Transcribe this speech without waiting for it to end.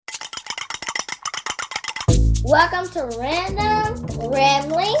Welcome to Random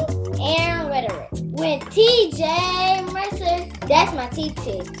Rambling and Rhetoric with TJ Mercer. That's my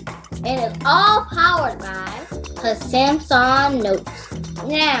TT. And it's all powered by her Samsung Notes.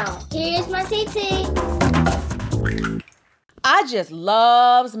 Now, here's my TT. I just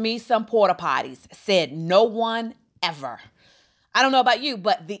loves me some porta potties, said no one ever. I don't know about you,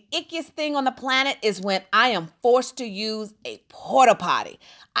 but the ickiest thing on the planet is when I am forced to use a porta potty.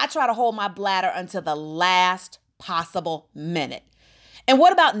 I try to hold my bladder until the last possible minute. And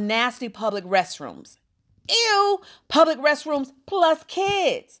what about nasty public restrooms? Ew, public restrooms plus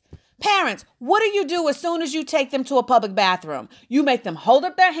kids. Parents, what do you do as soon as you take them to a public bathroom? You make them hold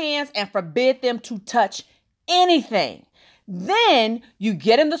up their hands and forbid them to touch anything. Then you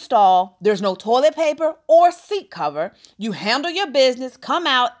get in the stall, there's no toilet paper or seat cover, you handle your business, come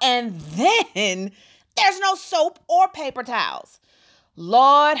out, and then there's no soap or paper towels.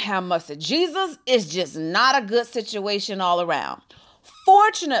 Lord have mercy. Jesus is just not a good situation all around.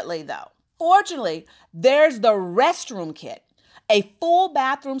 Fortunately, there's the restroom kit, a full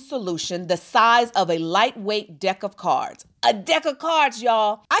bathroom solution the size of a lightweight deck of cards. A deck of cards,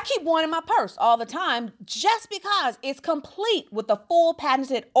 y'all. I keep one in my purse all the time just because it's complete with a full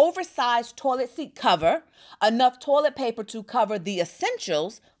patented oversized toilet seat cover, enough toilet paper to cover the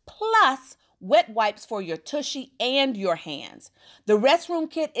essentials, plus wet wipes for your tushy and your hands. The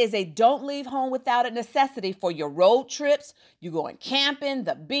restroom kit is a don't leave home without it necessity for your road trips, you going camping,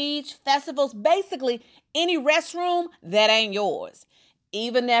 the beach, festivals, basically any restroom that ain't yours.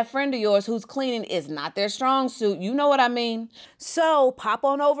 Even that friend of yours who's cleaning is not their strong suit. You know what I mean? So pop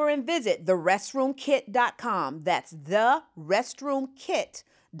on over and visit therestroomkit.com. That's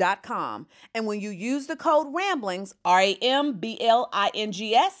therestroomkit.com. And when you use the code RAMBLINGS,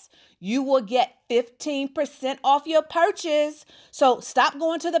 RAMBLINGS, you will get 15% off your purchase. So stop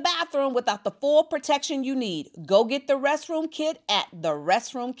going to the bathroom without the full protection you need. Go get the restroom kit at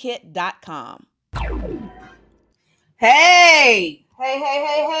therestroomkit.com. Hey,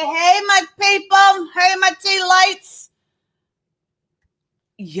 my people. Hey, my tea lights.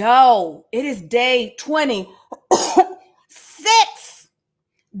 Yo, it is day 26.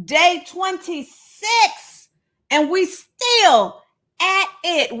 Day 26. And we still at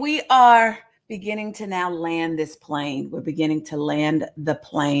it. We are beginning to now land this plane. We're beginning to land the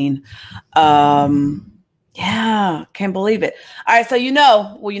plane. Yeah, can't believe it. All right, so you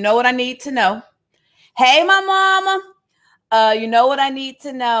know what I need to know. Hey, my mama. You know what I need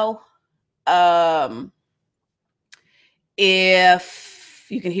to know? If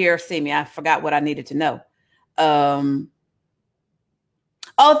you can hear or see me, I forgot what I needed to know. Oh,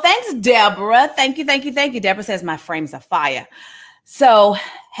 thanks, Deborah. Thank you. Deborah says my frame's a fire. So,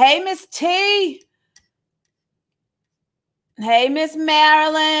 hey, Miss T. Hey, Miss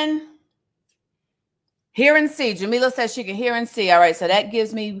Marilyn. Hear and see. Jamila says she can hear and see. All right, so that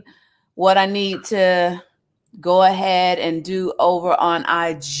gives me what I need to go ahead and do over on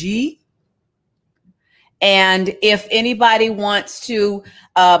IG. And if anybody wants to,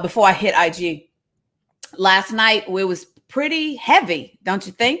 before I hit IG, last night it was pretty heavy, don't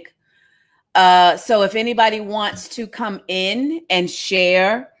you think? So if anybody wants to come in and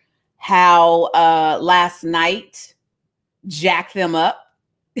share how last night jacked them up,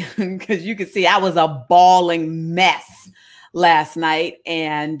 because you can see I was a bawling mess last night,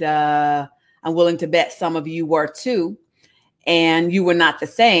 and I'm willing to bet some of you were too, and you were not the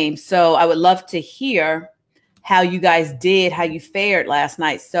same. So I would love to hear how you guys did, how you fared last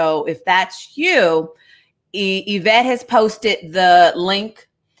night. So if that's you, Yvette has posted the link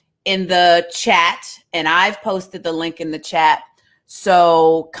in the chat, and I've posted the link in the chat.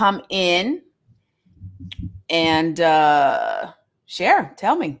 So come in and share,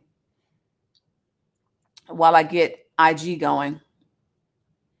 tell me while I get IG going.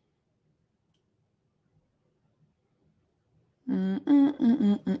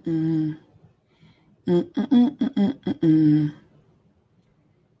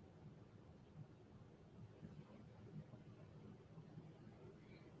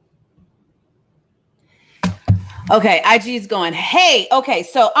 Okay, IG is going, hey, okay,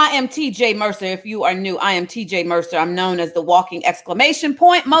 so I am TJ Mercer. If you are new, I am TJ Mercer. I'm known as the walking exclamation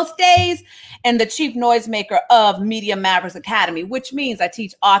point most days and the chief noisemaker of Media Mavericks Academy, which means I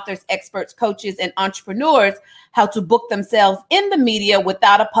teach authors, experts, coaches, and entrepreneurs how to book themselves in the media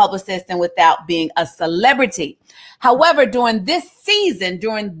without a publicist and without being a celebrity. However, during this season,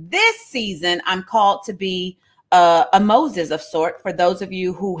 I'm called to be a Moses of sort for those of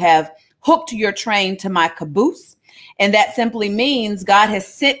you who have hooked your train to my caboose. And that simply means God has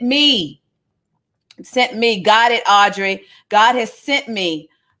sent me, got it, Audrey. God has sent me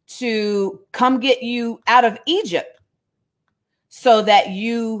to come get you out of Egypt so that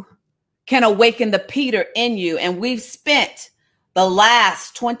you can awaken the Peter in you. And we've spent the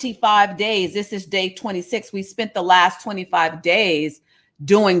last 25 days. This is day 26. We spent the last 25 days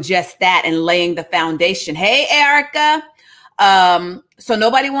doing just that and laying the foundation. Hey, Erica. So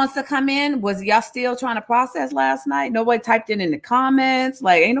nobody wants to come in. Was y'all still trying to process last night? Nobody typed in the comments.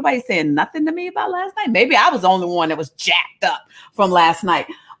 Like, ain't nobody saying nothing to me about last night. Maybe I was the only one that was jacked up from last night.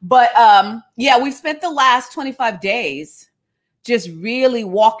 But yeah, we spent the last 25 days just really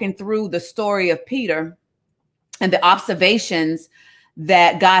walking through the story of Peter and the observations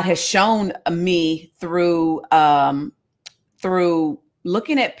that God has shown me through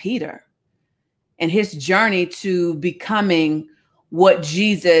looking at Peter and his journey to becoming what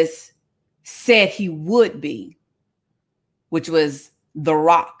Jesus said he would be, which was the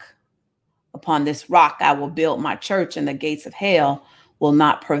rock. Upon this rock, I will build my church, and the gates of hell will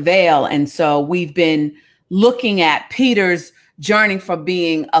not prevail. And so we've been looking at Peter's journey from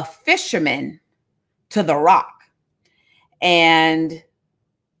being a fisherman to the rock. And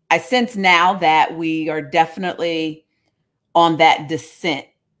I sense now that we are definitely on that descent.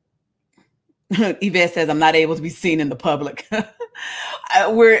 Yvette says, I'm not able to be seen in the public.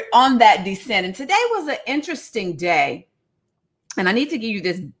 We're on that descent. And today was an interesting day. And I need to give you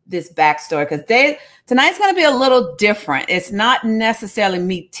this backstory because tonight's going to be a little different. It's not necessarily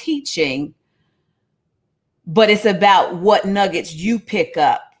me teaching, but it's about what nuggets you pick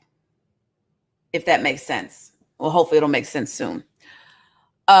up, if that makes sense. Well, hopefully it'll make sense soon.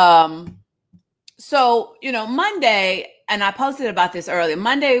 So, Monday, and I posted about this earlier.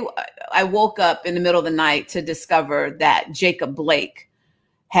 Monday, I woke up in the middle of the night to discover that Jacob Blake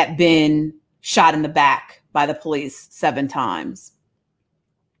had been shot in the back by the police 7 times.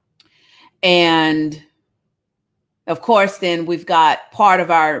 And of course, then we've got part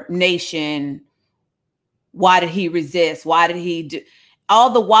of our nation. Why did he resist? Why did he do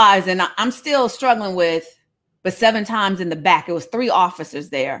all the whys? And I'm still struggling with, but 7 times in the back. It was 3 officers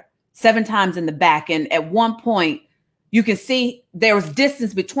there, 7 times in the back. And at one point, you can see there was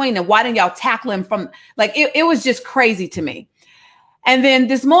distance between them. Why didn't y'all tackle him from, like, it was just crazy to me. And then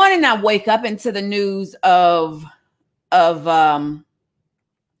this morning I wake up into the news of this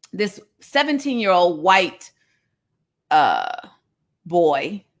 17-year-old white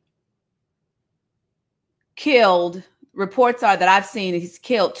boy killed. Reports are that I've seen he's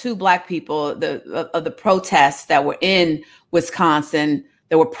killed 2 Black people of the protests that were in Wisconsin.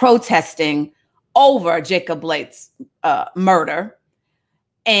 They were protesting over Jacob Blake's murder.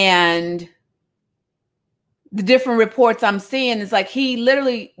 And the different reports I'm seeing is like he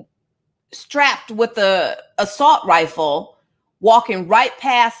literally strapped with the assault rifle, walking right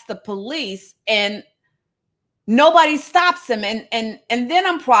past the police, and nobody stops him. And then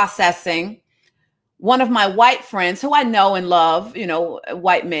I'm processing one of my white friends who I know and love, a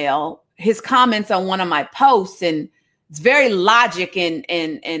white male, his comments on one of my posts, and it's very logical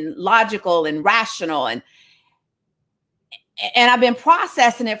and rational. And I've been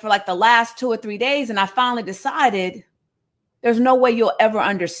processing it for like the last 2 or 3 days. And I finally decided there's no way you'll ever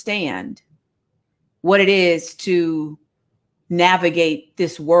understand what it is to navigate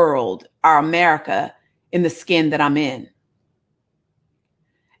this world, our America, in the skin that I'm in.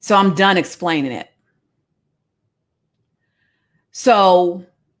 So I'm done explaining it. So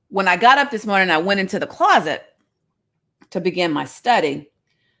when I got up this morning, I went into the closet to begin my study.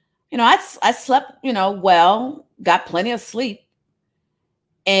 I slept, well, got plenty of sleep.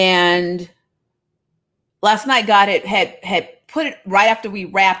 And last night, God had put it right after we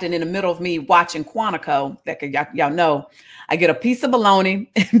wrapped, and in the middle of me watching Quantico, that y'all know, I get a piece of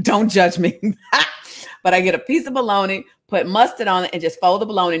bologna, don't judge me, but I get a piece of bologna, put mustard on it, and just fold the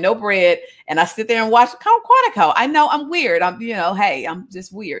bologna, no bread. And I sit there and watch Quantico. I know I'm weird. Hey, I'm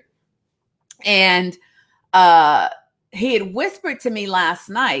just weird. And he had whispered to me last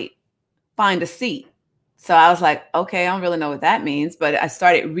night, find a seat. So I was like, okay, I don't really know what that means. But I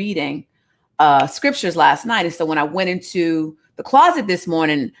started reading scriptures last night. And so when I went into the closet this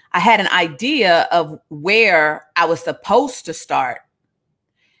morning, I had an idea of where I was supposed to start.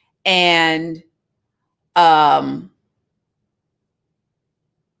 And I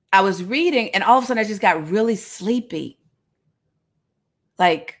was reading, and all of a sudden I just got really sleepy.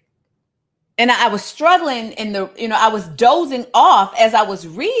 And I was struggling I was dozing off as I was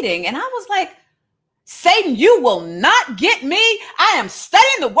reading. And I was like, Satan, you will not get me. I am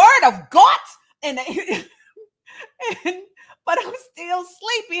studying the word of God. But I'm still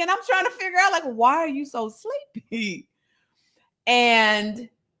sleepy, and I'm trying to figure out, why are you so sleepy? And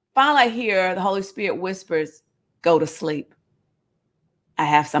finally I hear the Holy Spirit whispers, go to sleep. I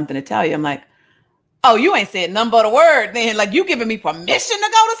have something to tell you. I'm like, oh, you ain't said nothing but a word then. Like, you giving me permission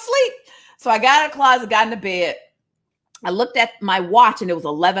to go to sleep. So I got out of the closet, got into bed. I looked at my watch and it was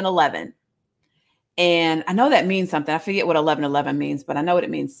 11:11. And I know that means something. I forget what 11:11 means, but I know what it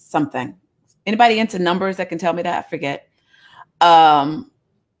means something. Anybody into numbers that can tell me that? I forget. And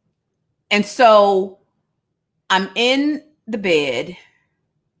so I'm in the bed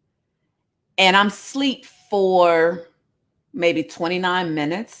and I'm asleep for maybe 29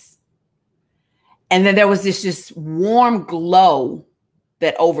 minutes. And then there was this just warm glow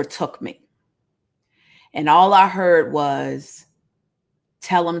that overtook me. And all I heard was,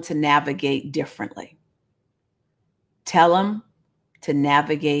 tell them to navigate differently. Tell them to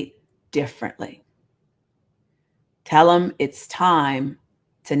navigate differently. Tell them it's time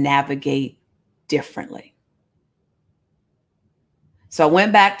to navigate differently. So I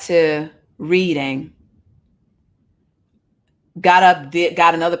went back to reading, got up,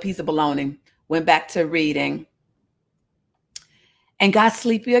 got another piece of bologna, went back to reading, and got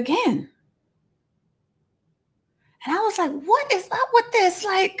sleepy again. And I was like, what is up with this?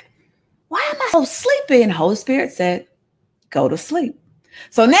 Like, why am I so sleepy? And Holy Spirit said, go to sleep.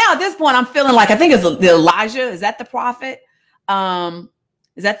 So now at this point, I'm feeling like, I think it's the Elijah. Is that the prophet?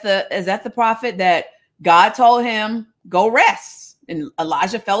 Is that the prophet that God told him, go rest? And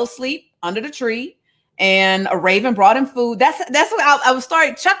Elijah fell asleep under the tree and a raven brought him food. That's what I was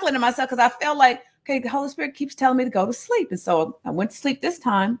started chuckling to myself because I felt like, okay, the Holy Spirit keeps telling me to go to sleep. And so I went to sleep this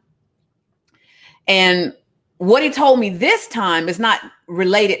time. And what he told me this time is not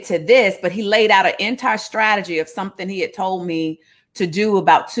related to this, but he laid out an entire strategy of something he had told me to do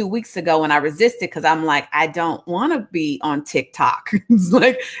about 2 weeks ago. And I resisted because I'm like, I don't want to be on TikTok. It's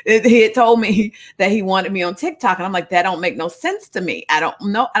like he had told me that he wanted me on TikTok. And I'm like, that don't make no sense to me. I don't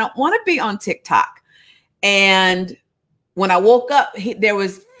know. I don't want to be on TikTok. And when I woke up, there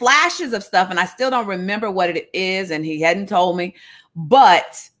was flashes of stuff and I still don't remember what it is. And he hadn't told me,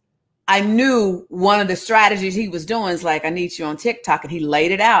 but I knew one of the strategies he was doing is like, I need you on TikTok. And he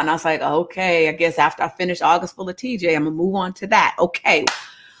laid it out. And I was like, okay, I guess after I finish August Full of TJ, I'm going to move on to that. Okay.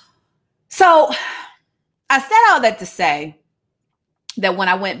 So I said all that to say that when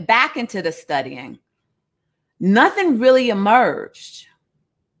I went back into the studying, nothing really emerged.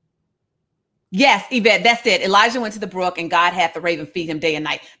 Yes, Yvette, that's it. Elijah went to the brook and God had the raven feed him day and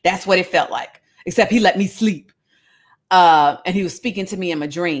night. That's what it felt like, except he let me sleep. And he was speaking to me in my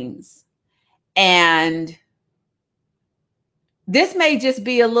dreams. And this may just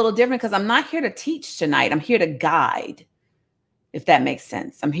be a little different because I'm not here to teach tonight. I'm here to guide, if that makes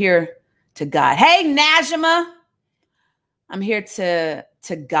sense. I'm here to guide. Hey, Najima. I'm here to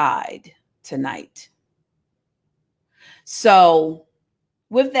guide tonight. So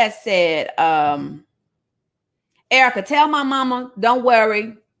with that said, Erica, tell my mama, don't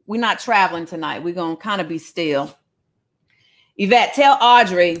worry. We're not traveling tonight. We're going to kind of be still. Yvette, tell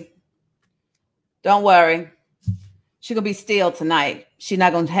Audrey, don't worry. She's going to be still tonight. She's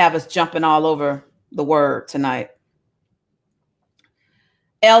not going to have us jumping all over the word tonight.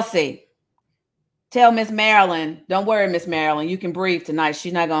 Elsie, tell Miss Marilyn, don't worry, Miss Marilyn, you can breathe tonight.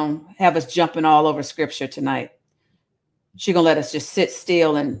 She's not going to have us jumping all over scripture tonight. She's going to let us just sit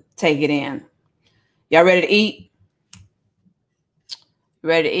still and take it in. Y'all ready to eat?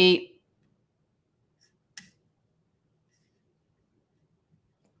 Ready to eat?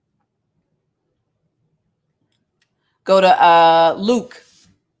 Go to Luke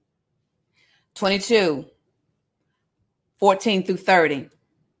 22, 14 through 30.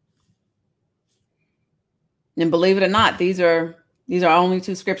 And believe it or not, these are only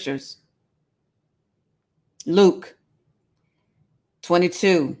two scriptures. Luke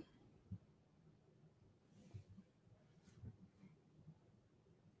 22.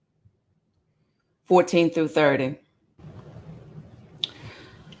 (14 through 30).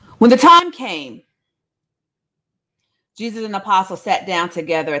 When the time came, Jesus and the apostles sat down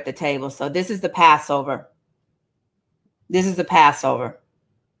together at the table. So this is the Passover. This is the Passover.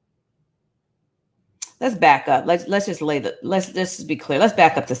 Let's back up. Let's just be clear. Let's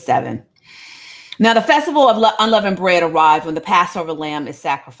back up to 7. Now the festival of unleavened bread arrived when the Passover lamb is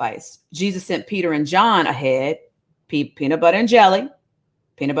sacrificed. Jesus sent Peter and John ahead, peanut butter and jelly,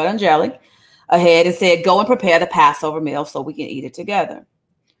 ahead and said, go and prepare the Passover meal so we can eat it together.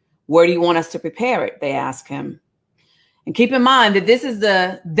 Where do you want us to prepare it? They asked him. And keep in mind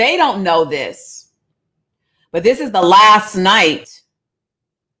that they don't know this, but this is the last night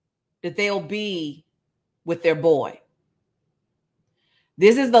that they'll be with their boy.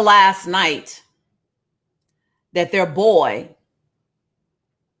 This is the last night that their boy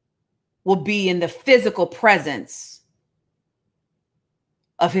will be in the physical presence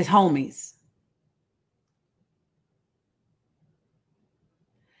of his homies.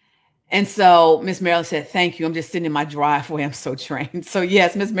 And so Miss Marilyn said, thank you. I'm just sitting in my driveway. I'm so trained. So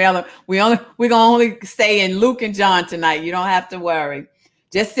yes, Miss Marilyn, we're gonna only stay in Luke and John tonight. You don't have to worry.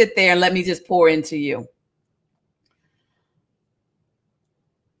 Just sit there and let me just pour into you.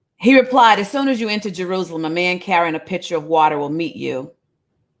 He replied, as soon as you enter Jerusalem, a man carrying a pitcher of water will meet you.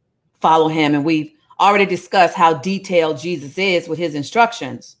 Follow him. And we've already discussed how detailed Jesus is with his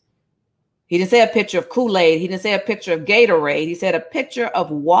instructions. He didn't say a picture of Kool-Aid. He didn't say a picture of Gatorade. He said a picture of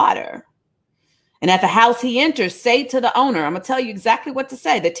water. And at the house he enters, say to the owner, I'm going to tell you exactly what to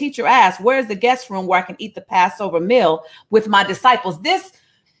say. The teacher asked, where's the guest room where I can eat the Passover meal with my disciples? This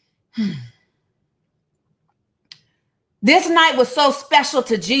night was so special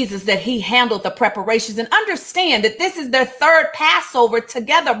to Jesus that he handled the preparations. And understand that this is their third Passover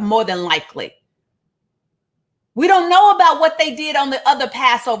together, more than likely. We don't know about what they did on the other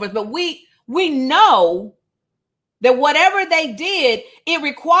Passovers, but we know that whatever they did, it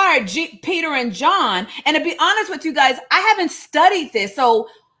required Peter and John. And to be honest with you guys, I haven't studied this. So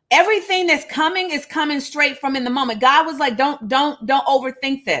everything that's coming is coming straight from in the moment. God was like, don't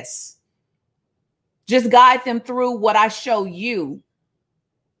overthink this. Just guide them through what I show you.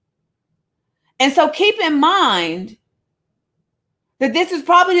 And so keep in mind that this is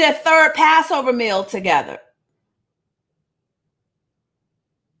probably their third Passover meal together.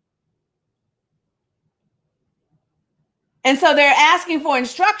 And so they're asking for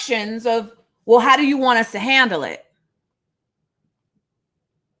instructions of, well, how do you want us to handle it?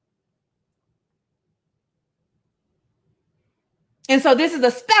 And so this is a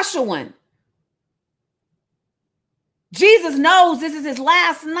special one. Jesus knows this is his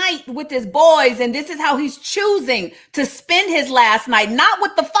last night with his boys, and this is how he's choosing to spend his last night, not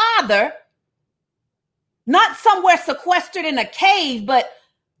with the Father, not somewhere sequestered in a cave, but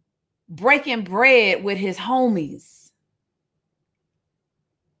breaking bread with his homies.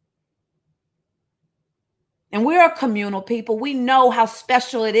 And we're a communal people. We know how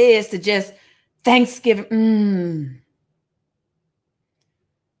special it is to just Thanksgiving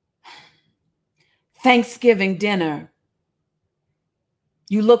dinner.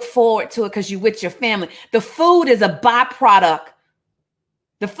 You look forward to it because you're with your family. The food is a byproduct.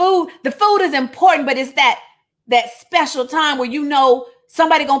 The food is important, but it's that special time where you know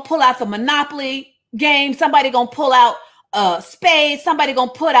somebody gonna pull out the Monopoly game, somebody gonna pull out spades, somebody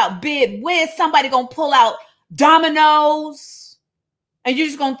gonna pull out bid whist, somebody gonna pull out dominoes, and you're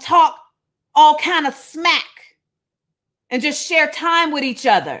just gonna talk all kind of smack and just share time with each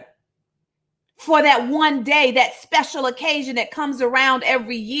other for that one day, that special occasion that comes around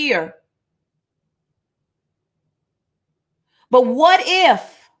every year. But what if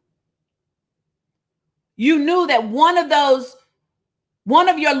you knew that one of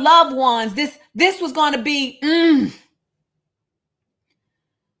your loved ones, this was going to be,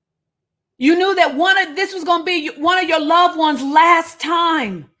 you knew that this was going to be one of your loved ones' last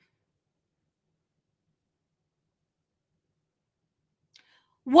time.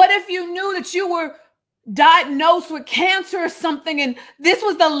 What if you knew that you were diagnosed with cancer or something, and this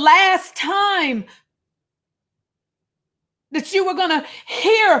was the last time that you were going to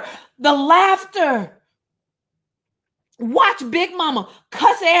hear the laughter? Watch Big Mama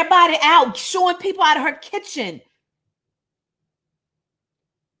cuss everybody out, showing people out of her kitchen.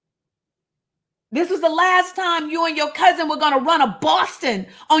 This was the last time you and your cousin were going to run a Boston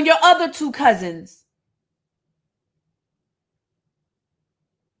on your other two cousins.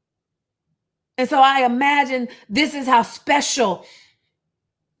 And so I imagine this is how special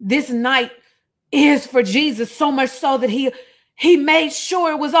this night is for Jesus, so much so that he made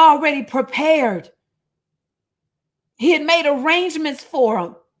sure it was already prepared. He had made arrangements for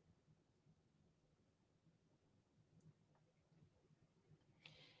him.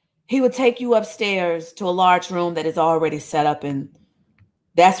 He would take you upstairs to a large room that is already set up, and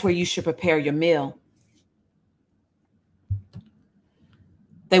that's where you should prepare your meal.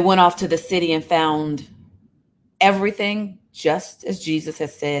 They went off to the city and found everything just as Jesus had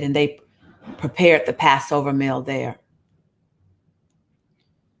said, and they prepared the Passover meal there.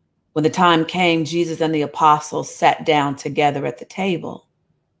 When the time came, Jesus and the apostles sat down together at the table.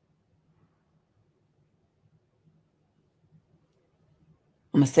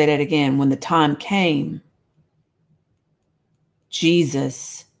 I'm going to say that again. When the time came,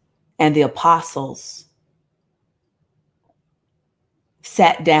 Jesus and the apostles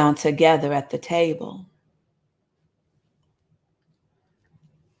sat down together at the table.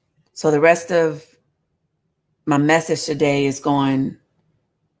 So the rest of my message today is going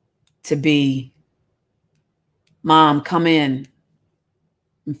to be, Mom, come in.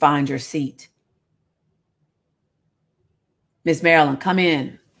 and find your seat. Miss Marilyn, come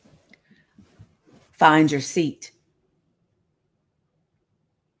in. Find your seat.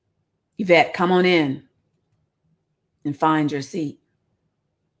 Yvette, come on in and find your seat.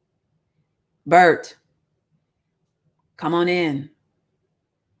 Bert, come on in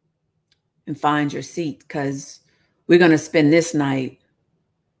and find your seat, because we're going to spend this night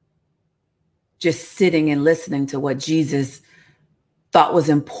just sitting and listening to what Jesus thought was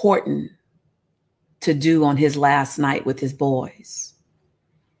important to do on his last night with his boys.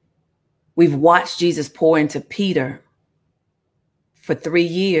 We've watched Jesus pour into Peter for 3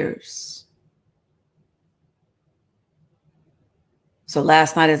 years. So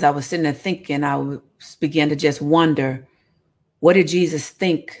last night, as I was sitting there thinking, I began to just wonder, what did Jesus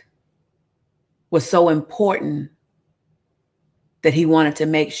think was so important that he wanted to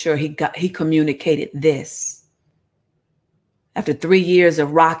make sure he communicated this? After 3 years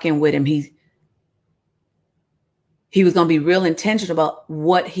of rocking with him, he was going to be real intentional about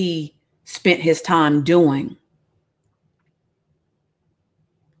what he spent his time doing.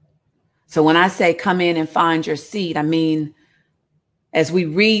 So when I say come in and find your seat, I mean, as we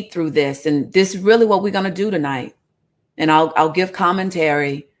read through this, and this is really what we're going to do tonight. And I'll give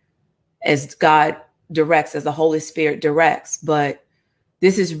commentary as God directs, as the Holy Spirit directs. But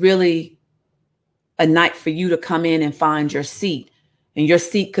this is really a night for you to come in and find your seat. And your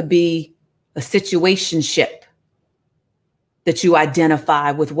seat could be a situationship that you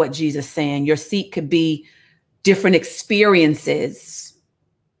identify with what Jesus is saying. Your seat could be different experiences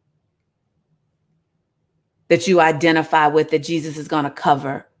that you identify with that Jesus is going to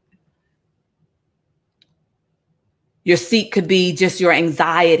cover. Your seat could be just your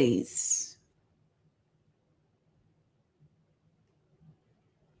anxieties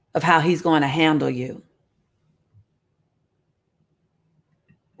of how he's going to handle you.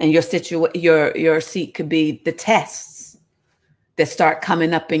 And your seat could be the tests that start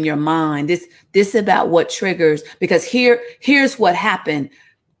coming up in your mind. This is about what triggers, because here's what happened.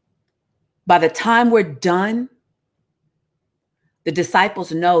 By the time we're done, the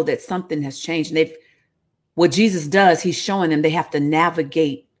disciples know that something has changed. And what Jesus does, he's showing them they have to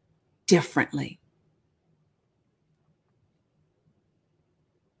navigate differently.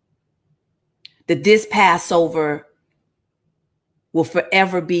 That this Passover will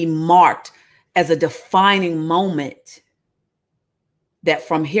forever be marked as a defining moment, that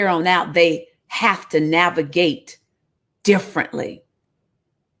from here on out, they have to navigate differently.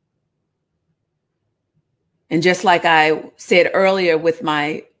 And just like I said earlier with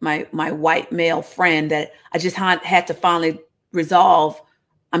my white male friend, that I just had to finally resolve,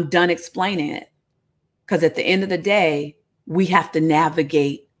 I'm done explaining it. Because at the end of the day, we have to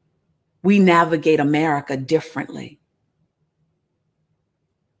navigate America differently.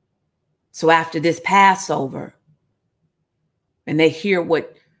 So after this Passover, and they hear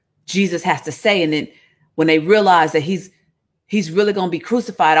what Jesus has to say, and then when they realize that he's really going to be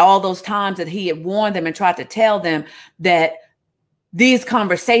crucified, all those times that he had warned them and tried to tell them that these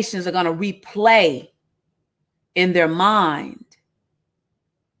conversations are going to replay in their mind,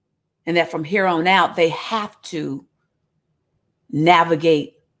 and that from here on out, they have to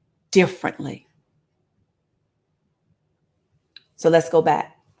navigate differently. So let's go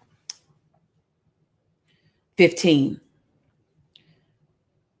back. 15.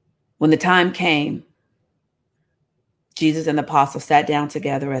 When the time came, Jesus and the apostles sat down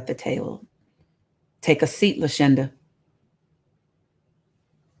together at the table. Take a seat, Lashenda.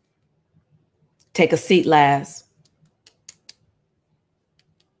 Take a seat, Laz.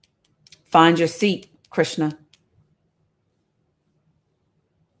 Find your seat, Krishna.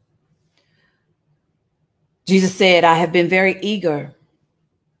 Jesus said, I have been very eager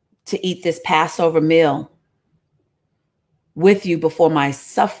to eat this Passover meal with you before my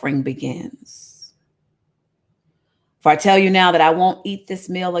suffering begins. For I tell you now that I won't eat this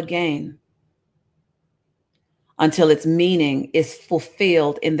meal again until its meaning is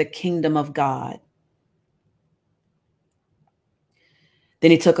fulfilled in the kingdom of God.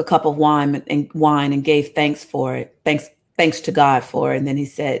 Then he took a cup of wine and gave thanks for it. Thanks to God for it. And then he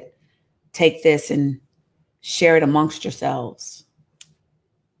said, take this and share it amongst yourselves.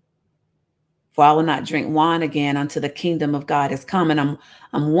 For I will not drink wine again until the kingdom of God has come. And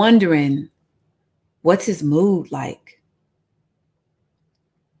I'm wondering, what's his mood like?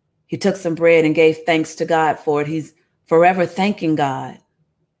 He took some bread and gave thanks to God for it. He's forever thanking God.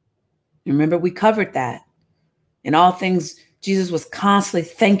 Remember, we covered that. In all things, Jesus was constantly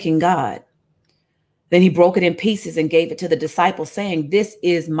thanking God. Then he broke it in pieces and gave it to the disciples, saying, this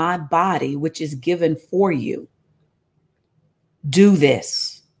is my body, which is given for you. Do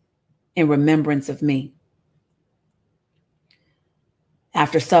this in remembrance of me.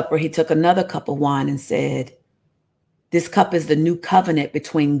 After supper, he took another cup of wine and said, this cup is the new covenant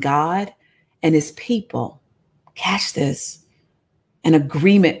between God and his people. Catch this. An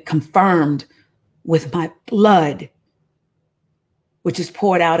agreement confirmed with my blood, which is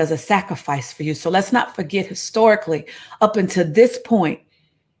poured out as a sacrifice for you. So let's not forget, historically, up until this point,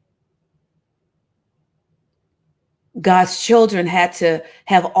 God's children had to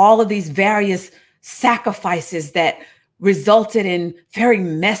have all of these various sacrifices that resulted in very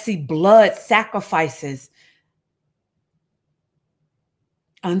messy blood sacrifices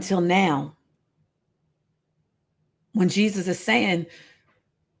until now, when Jesus is saying,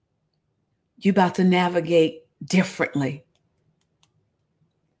 you're about to navigate differently.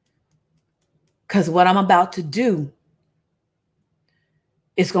 Because what I'm about to do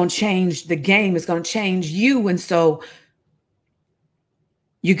is going to change the game. It's going to change you. And so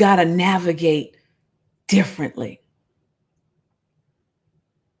you got to navigate differently.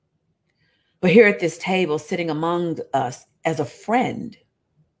 But here at this table, sitting among us as a friend,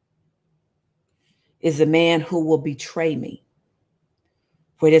 is a man who will betray me.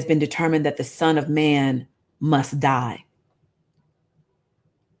 For it has been determined that the Son of Man must die.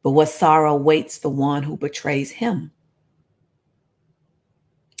 But what sorrow awaits the one who betrays him?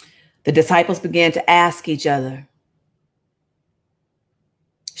 The disciples began to ask each other,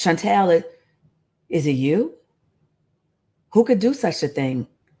 Chantel, is it you? Who could do such a thing?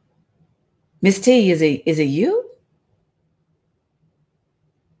 Miss T, is it you?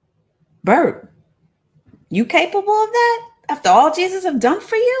 Bert, you capable of that after all Jesus have done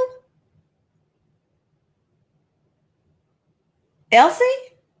for you? Elsie?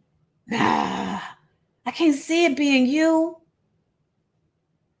 Nah, I can't see it being you.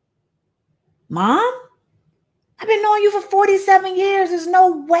 Mom? I've been knowing you for 47 years. There's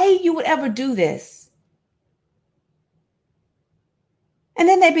no way you would ever do this. And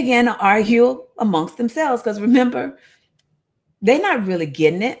then they began to argue amongst themselves because remember, they're not really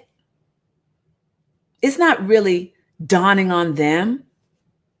getting it. It's not really dawning on them.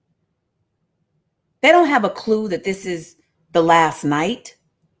 They don't have a clue that this is the last night.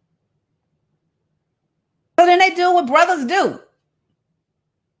 So then they do what brothers do.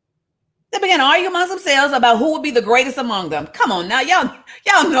 They began to argue amongst themselves about who would be the greatest among them. Come on now,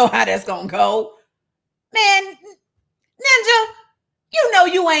 y'all know how that's gonna go. Man, Ninja, you know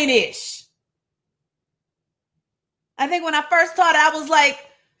you ain't ish. I think when I first taught it, I was like,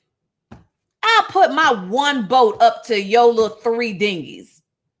 I'll put my one boat up to your little 3 dinghies.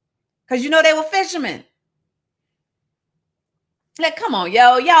 Because you know they were fishermen. Like, come on,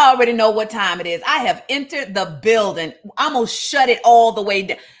 yo. Y'all already know what time it is. I have entered the building. I'm going to shut it all the way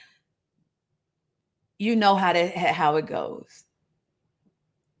down. You know how it goes.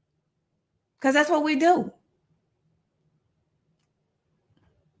 Because that's what we do.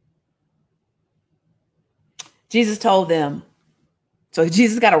 Jesus told them. So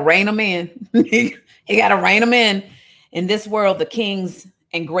Jesus got to rein them in. He got to rein them in. In this world, the kings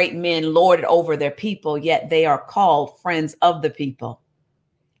and great men lord it over their people, yet they are called friends of the people.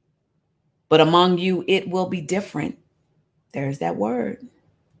 But among you, it will be different. There's that word.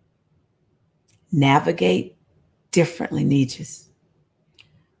 Navigate differently, Nietzsche's.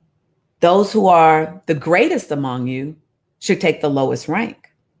 Those who are the greatest among you should take the lowest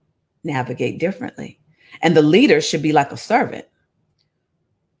rank. Navigate differently. And the leader should be like a servant.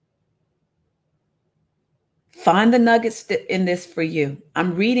 Find the nuggets in this for you.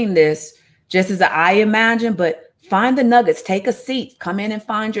 I'm reading this just as I imagine, but find the nuggets. Take a seat. Come in and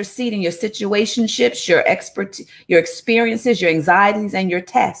find your seat in your situationships, your experiences, your anxieties, and your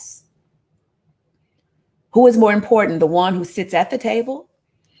tests. Who is more important, the one who sits at the table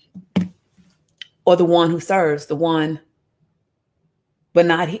or the one who serves? The one, but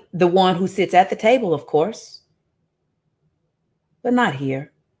not the one who sits at the table, of course, but not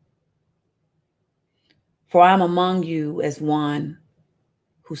here. For I'm among you as one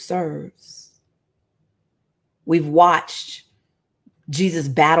who serves. We've watched Jesus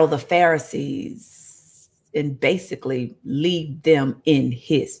battle the Pharisees and basically leave them in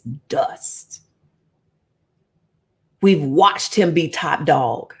his dust. We've watched him be top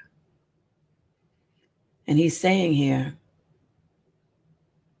dog. And he's saying here,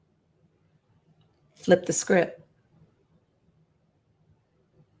 flip the script.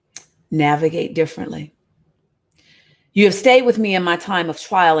 Navigate differently. You have stayed with me in my time of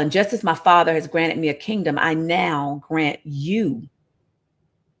trial, and just as my Father has granted me a kingdom, I now grant you,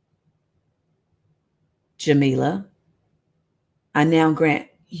 Jamila. I now grant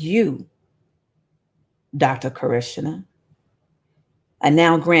you, Dr. Karishna. I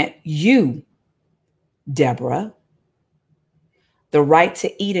now grant you, Deborah, the right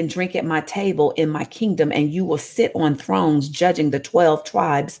to eat and drink at my table in my kingdom, and you will sit on thrones judging the 12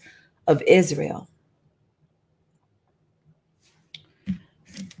 tribes of Israel.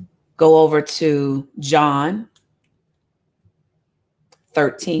 Go over to John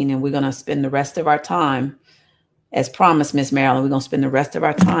 13, and we're going to spend the rest of our time, as promised, Miss Marilyn, we're going to spend the rest of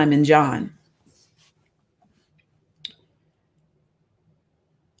our time in John.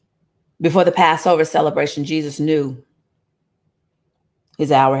 Before the Passover celebration, Jesus knew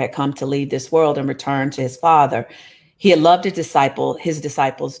his hour had come to leave this world and return to his Father. He had loved his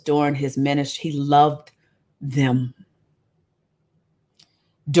disciples during his ministry. He loved them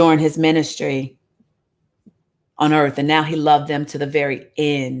during his ministry on earth, and now he loved them to the very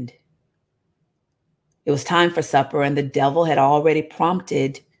end. It was time for supper, and the devil had already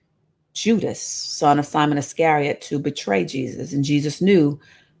prompted Judas, son of Simon Iscariot, to betray Jesus. And Jesus knew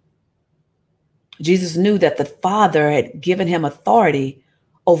that the Father had given him authority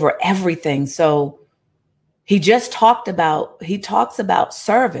over everything. So he talks about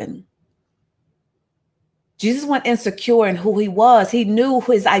serving. Jesus wasn't insecure in who he was. He knew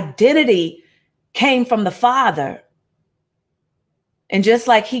his identity came from the Father. And just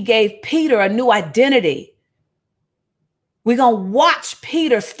like he gave Peter a new identity, we're going to watch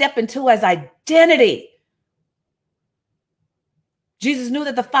Peter step into his identity. Jesus knew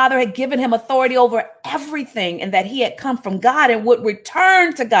that the Father had given him authority over everything and that he had come from God and would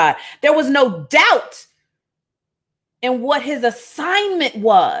return to God. There was no doubt in what his assignment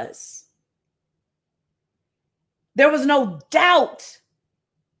was. There was no doubt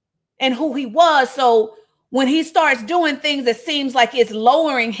in who he was. So when he starts doing things that seems like it's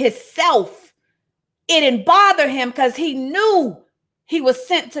lowering his self, it didn't bother him because he knew he was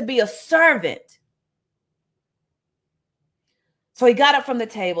sent to be a servant. So he got up from the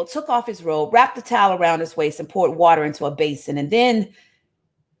table, took off his robe, wrapped the towel around his waist, and poured water into a basin. And then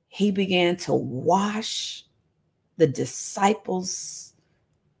he began to wash the disciples'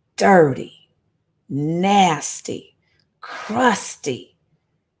 dirty, nasty, crusty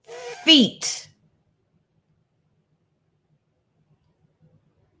feet,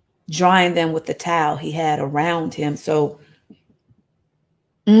 drying them with the towel he had around him. So,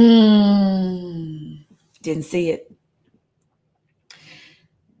 didn't see it.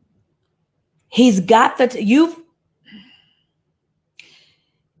 He's got if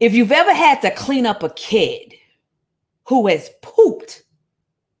you've ever had to clean up a kid who has pooped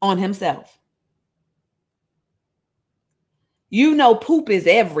on himself, you know poop is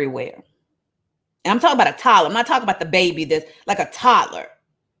everywhere. And I'm talking about a toddler. I'm not talking about the baby that's like a toddler.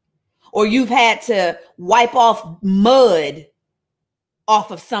 Or you've had to wipe off mud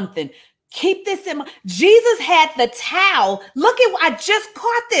off of something. Keep this in mind. Jesus had the towel. Look at, I just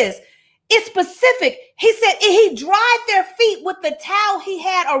caught this. It's specific. He said he dried their feet with the towel he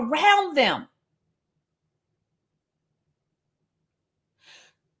had around them.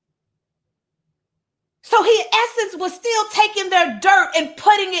 So he, in essence, was still taking their dirt and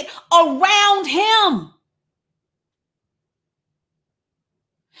putting it around him.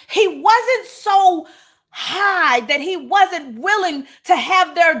 He wasn't so high that he wasn't willing to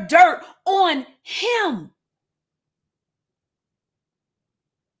have their dirt on him.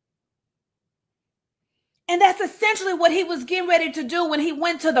 And that's essentially what he was getting ready to do when he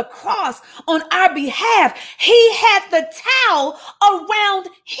went to the cross on our behalf. He had the towel around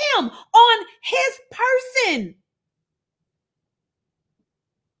him, on his person.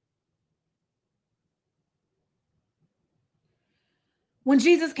 When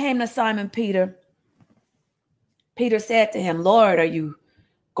Jesus came to Simon Peter, Peter said to him, "Lord, are you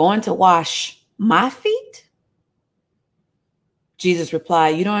going to wash my feet?" Jesus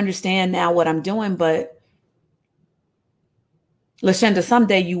replied, "You don't understand now what I'm doing, but Lashenda,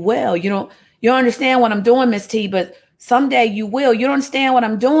 someday you will. You don't understand what I'm doing, Miss T, but someday you will. You don't understand what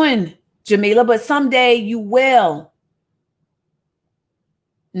I'm doing, Jamila, but someday you will."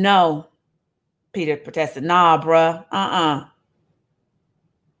 "No," Peter protested. "Nah, bruh.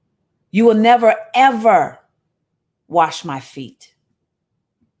 You will never, ever wash my feet."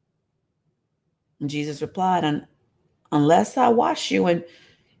 And Jesus replied, "Unless I wash you and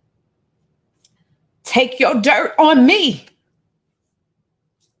take your dirt on me,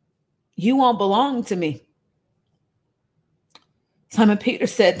 you won't belong to me." Simon Peter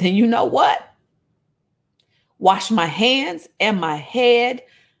said, "Then you know what? Wash my hands and my head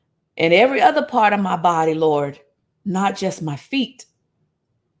and every other part of my body, Lord, not just my feet."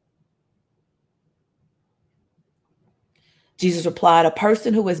 Jesus replied, "A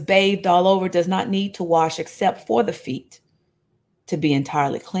person who is bathed all over does not need to wash except for the feet, to be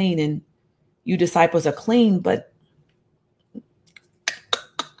entirely clean. And you disciples are clean, but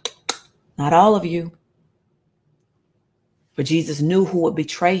not all of you. For Jesus knew who would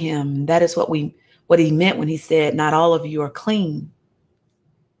betray him. That is what he meant when he said, not all of you are clean.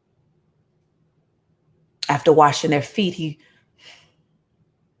 After washing their feet,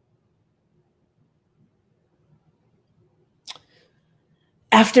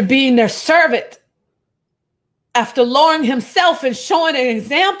 after being their servant, after lowering himself and showing an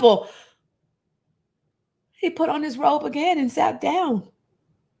example, he put on his robe again and sat down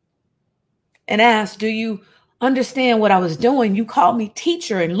and asked, do you understand what I was doing? You called me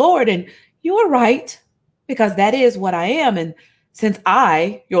teacher and Lord, and you are right, because that is what I am. And since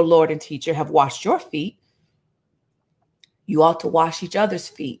I, your Lord and teacher, have washed your feet, you ought to wash each other's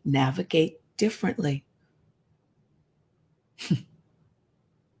feet. Navigate differently.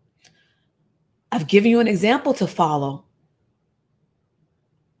 I've given you an example to follow.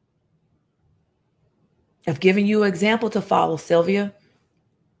 I've given you an example to follow, Sylvia.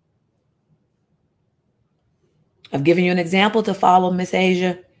 I've given you an example to follow, Miss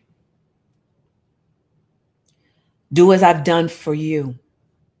Asia. Do as I've done for you,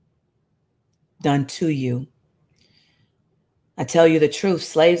 done to you. I tell you the truth,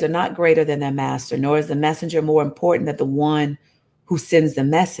 slaves are not greater than their master, nor is the messenger more important than the one who sends the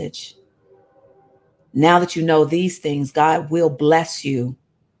message. Now that you know these things, God will bless you,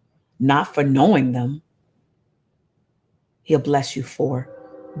 not for knowing them. He'll bless you for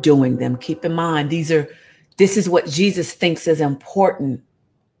doing them. Keep in mind, this is what Jesus thinks is important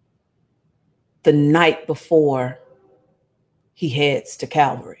the night before he heads to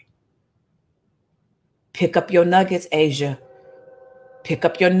Calvary. Pick up your nuggets, Asia. Pick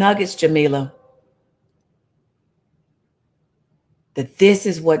up your nuggets, Jamila. That this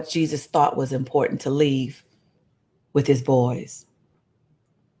is what Jesus thought was important to leave with his boys.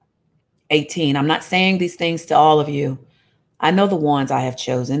 18, I'm not saying these things to all of you. I know the ones I have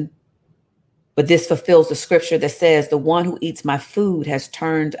chosen. But this fulfills the scripture that says, the one who eats my food has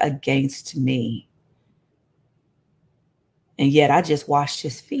turned against me. And yet I just washed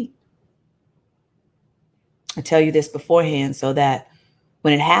his feet. I tell you this beforehand so that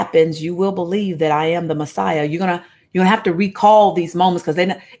when it happens, you will believe that I am the Messiah. You're gonna have to recall these moments,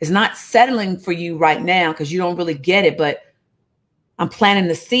 because it's not settling for you right now because you don't really get it. But I'm planting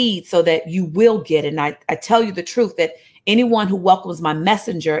the seed so that you will get it. And I tell you the truth that anyone who welcomes my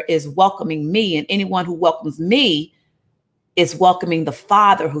messenger is welcoming me, and anyone who welcomes me is welcoming the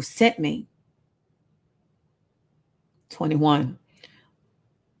Father who sent me. 21.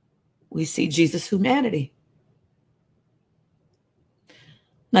 We see Jesus' humanity.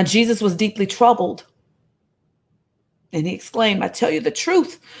 Now, Jesus was deeply troubled, and he exclaimed, I tell you the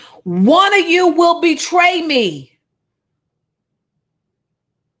truth, one of you will betray me.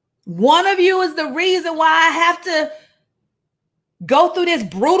 One of you is the reason why I have to go through this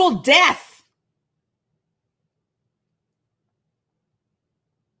brutal death.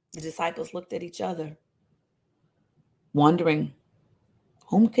 The disciples looked at each other, wondering,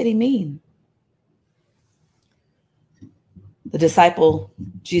 whom could he mean? The disciple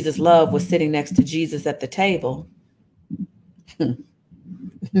Jesus loved was sitting next to Jesus at the table.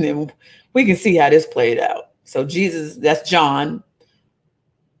 We can see how this played out. So Jesus, that's John,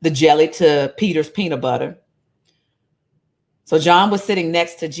 the jelly to Peter's peanut butter. So John was sitting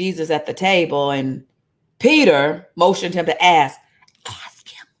next to Jesus at the table, and Peter motioned him to ask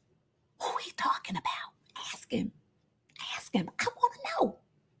him, who he talking about? Ask him. I want to know.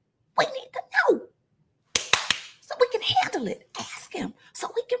 We need to know so we can handle it. Ask him so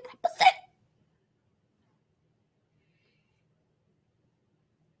we can represent.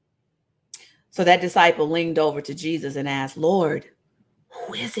 So that disciple leaned over to Jesus and asked, Lord,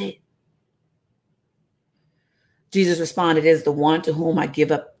 who is it? Jesus responded, it is the one to whom I give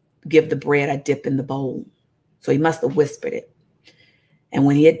the bread I dip in the bowl. So he must have whispered it. And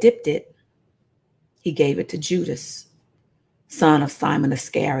when he had dipped it, he gave it to Judas, son of Simon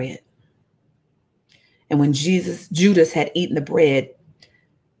Iscariot. And when Judas had eaten the bread,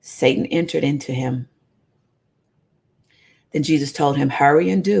 Satan entered into him. Then Jesus told him, hurry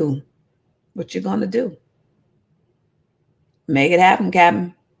and do what you're going to do. Make it happen,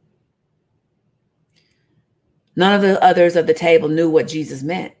 Captain. None of the others at the table knew what Jesus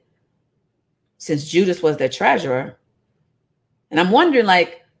meant, since Judas was their treasurer. And I'm wondering,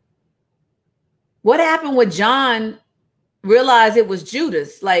 what happened when John realized it was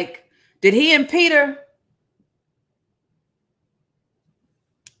Judas? Did he and Peter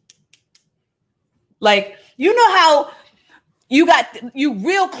you know how you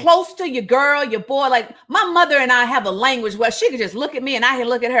real close to your girl, your boy. Like my mother and I have a language where she could just look at me and I can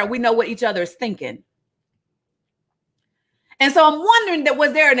look at her. We know what each other is thinking. And so I'm wondering that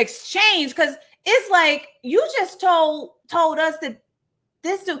was there an exchange? Because it's like you just told us that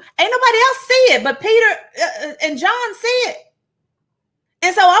this dude, ain't nobody else see it, but Peter and John see it.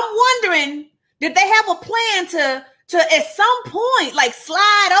 And so I'm wondering, did they have a plan to at some point like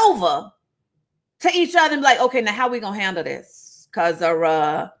slide over to each other and be like, okay, now how we gonna handle this? Because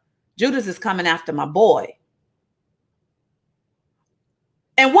Judas is coming after my boy.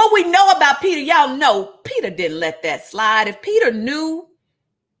 And what we know about Peter, y'all know Peter didn't let that slide. If Peter, he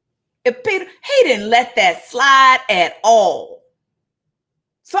didn't let that slide at all.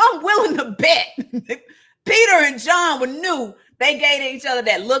 So I'm willing to bet Peter and John knew they gave each other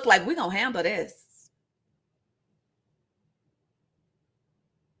that look like we're going to handle this.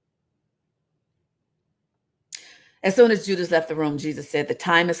 As soon as Judas left the room, Jesus said, the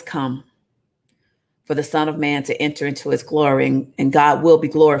time has come for the Son of Man to enter into his glory, and God will be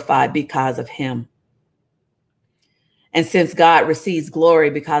glorified because of him. And since God receives glory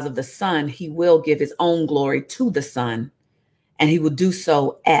because of the Son, he will give his own glory to the Son, and he will do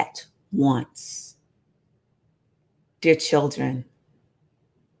so at once. Dear children,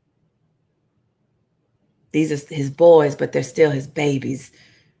 these are his boys, but they're still his babies.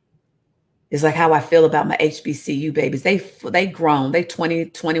 It's like how I feel about my HBCU babies. They grown, they 20,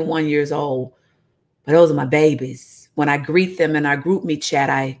 21 years old. But those are my babies. When I greet them in our group meet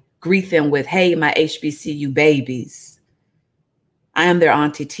chat, I greet them with, hey, my HBCU babies. I am their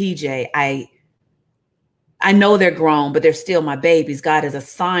Auntie TJ. I know they're grown, but they're still my babies. God has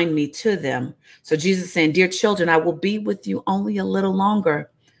assigned me to them. So Jesus is saying, dear children, I will be with you only a little longer.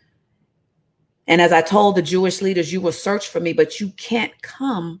 And as I told the Jewish leaders, you will search for me, but you can't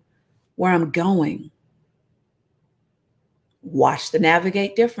come where I'm going. Watch the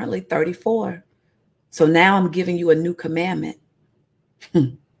Navigate Differently, 34. So now I'm giving you a new commandment.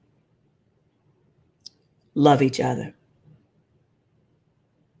 Love each other.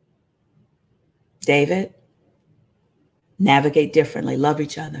 David, navigate differently. Love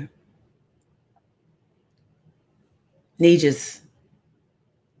each other. Nijas,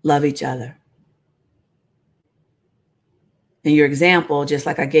 love each other. And your example, just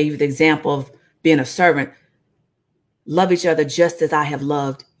like I gave you the example of being a servant, love each other just as I have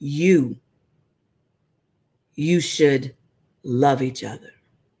loved you. You should love each other.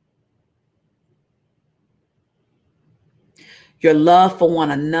 Your love for one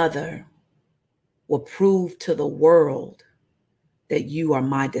another will prove to the world that you are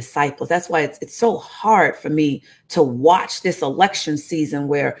my disciples. That's why it's so hard for me to watch this election season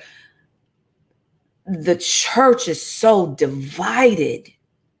where the church is so divided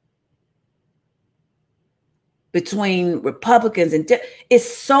between Republicans and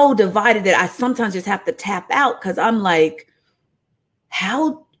it's so divided that I sometimes just have to tap out because I'm like,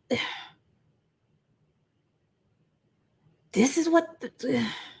 how this is what this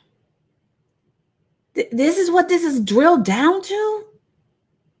is drilled down to.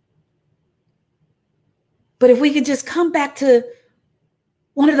 But if we could just come back to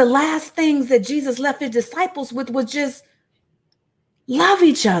one of the last things that Jesus left his disciples with was just love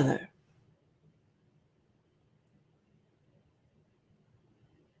each other.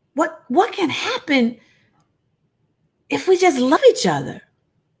 What can happen if we just love each other?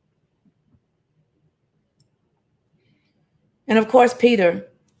 And of course, Peter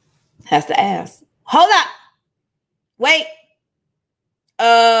has to ask, hold up, wait.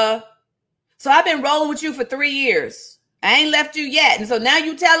 So I've been rolling with you for 3 years. I ain't left you yet. And so now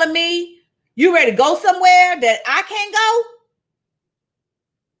you telling me you ready to go somewhere that I can't go?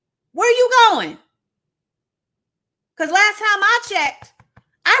 Where are you going? Because last time I checked,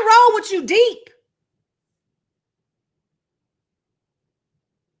 I roll with you deep.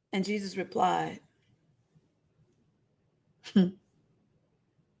 And Jesus replied,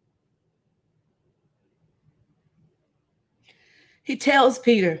 he tells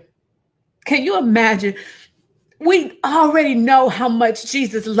Peter, can you imagine? We already know how much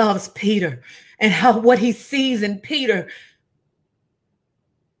Jesus loves Peter and what he sees in Peter.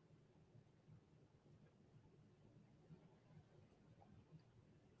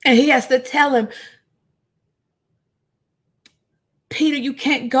 And he has to tell him, Peter, you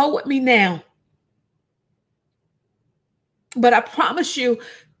can't go with me now. But I promise you,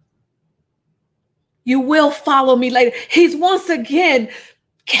 you will follow me later. He's once again,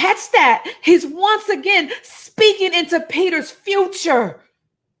 catch that. He's once again speaking into Peter's future.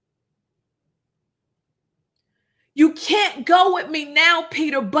 You can't go with me now,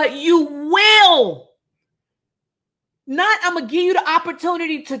 Peter, but you will. Not I'm gonna give you the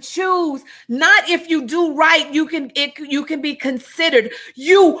opportunity to choose. Not if you do right, you can be considered.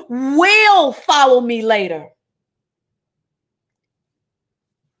 You will follow me later.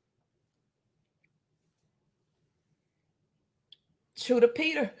 True to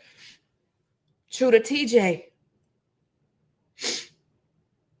Peter. True to TJ.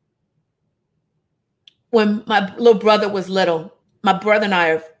 When my little brother was little, my brother and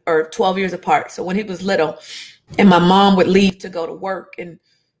I are 12 years apart. So when he was little, and my mom would leave to go to work, and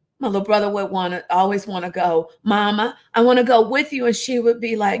my little brother would always want to go, Mama, I want to go with you. And she would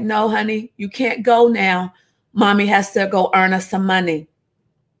be like, no, honey, you can't go now. Mommy has to go earn us some money.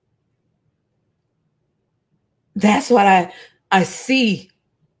 That's what I see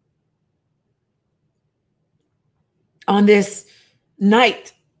on this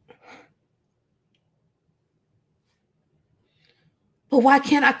night. But why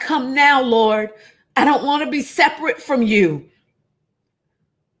can't I come now, Lord? I don't want to be separate from you.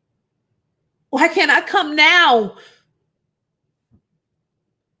 Why can't I come now?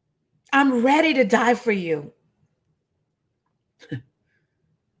 I'm ready to die for you.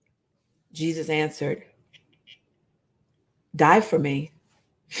 Jesus answered, die for me.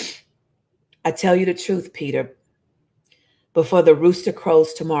 I tell you the truth, Peter. Before the rooster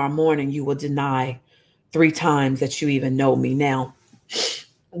crows tomorrow morning, you will deny 3 times that you even know me. Now,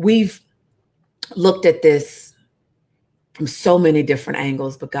 we've looked at this from so many different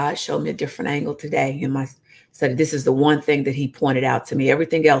angles, but God showed me a different angle today in my study. This is the one thing that he pointed out to me.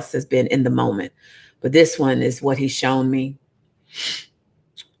 Everything else has been in the moment, but this one is what he's shown me.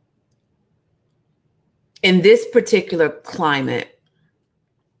 In this particular climate,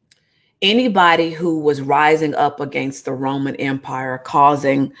 anybody who was rising up against the Roman Empire,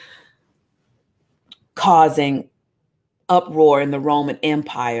 causing uproar in the Roman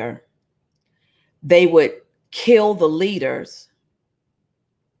Empire, they would kill the leaders,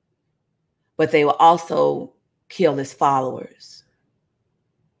 but they will also kill his followers.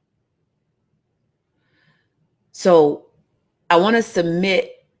 So I want to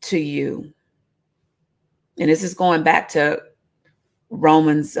submit to you, and this is going back to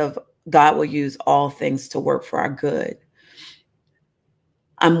Romans of God will use all things to work for our good.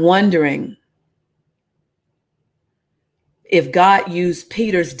 I'm wondering if God used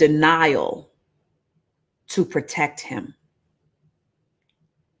Peter's denial to protect him.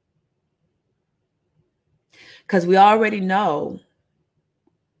 Because we already know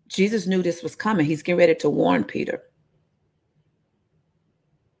Jesus knew this was coming. He's getting ready to warn Peter.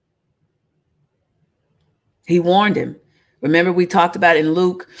 He warned him. Remember, we talked about in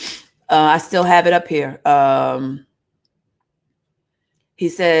Luke. I still have it up here.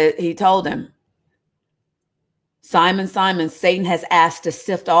 He told him, Simon, Simon, Satan has asked to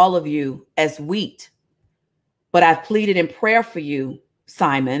sift all of you as wheat. But I've pleaded in prayer for you,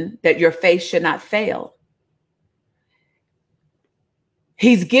 Simon, that your faith should not fail.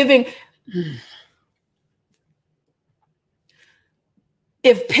 He's giving.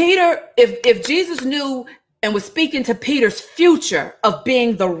 If Jesus knew and was speaking to Peter's future of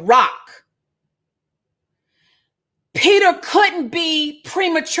being the rock, Peter couldn't be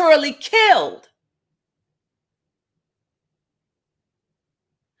prematurely killed.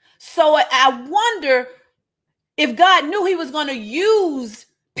 So I wonder if God knew he was going to use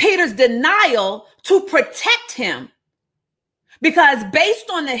Peter's denial to protect him. Because based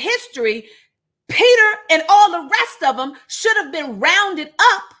on the history, Peter and all the rest of them should have been rounded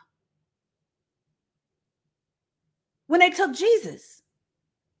up when they took Jesus.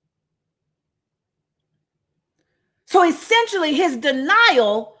 So essentially, his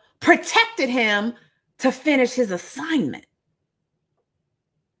denial protected him to finish his assignment.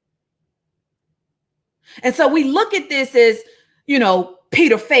 And so we look at this as,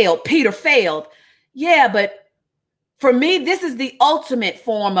 Peter failed. Yeah, but for me, this is the ultimate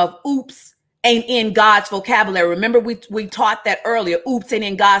form of oops ain't in God's vocabulary. Remember, we taught that earlier. Oops ain't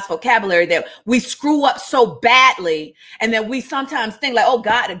in God's vocabulary, that we screw up so badly. And then we sometimes think like, oh,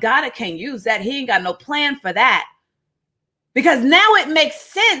 God can't use that. He ain't got no plan for that. Because now it makes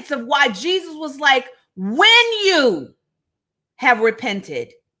sense of why Jesus was like, when you have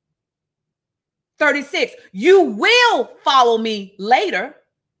repented, 36, you will follow me later.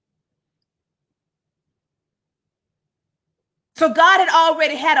 So God had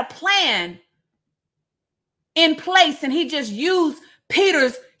already had a plan in place, and he just used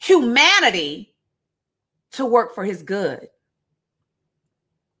Peter's humanity to work for his good.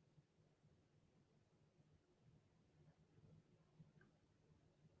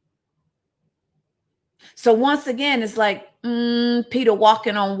 So once again, it's like Peter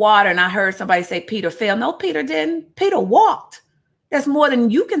walking on water. And I heard somebody say Peter fell. No, Peter didn't. Peter walked. That's more than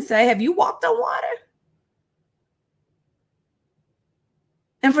you can say. Have you walked on water?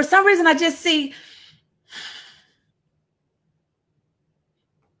 And for some reason, I just see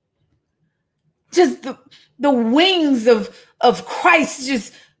just the wings of Christ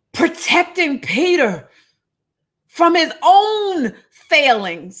just protecting Peter from his own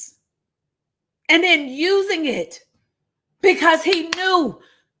failings and then using it because he knew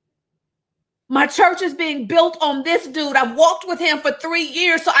my church is being built on this dude. I've walked with him for 3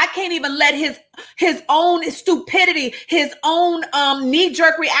 years, so I can't even let his own stupidity, his own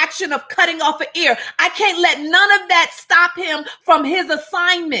knee-jerk reaction of cutting off an ear. I can't let none of that stop him from his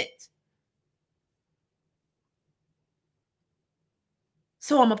assignment.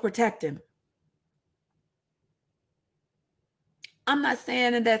 So I'm going to protect him. I'm not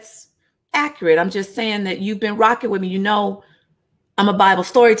saying that that's accurate. I'm just saying that you've been rocking with me. You know, I'm a Bible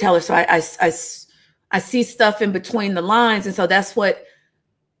storyteller, so I see stuff in between the lines. And so that's what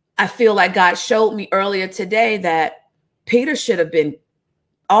I feel like God showed me earlier today, that Peter should have been,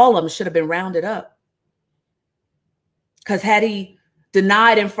 all of them should have been rounded up. Because had he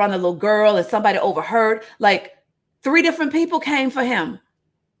denied in front of a little girl and somebody overheard, like 3 different people came for him.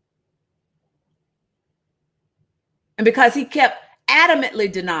 And because he kept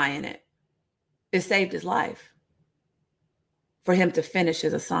adamantly denying it, it saved his life for him to finish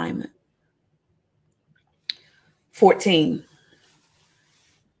his assignment. 14.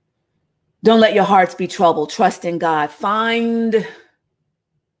 Don't let your hearts be troubled. Trust in God. Find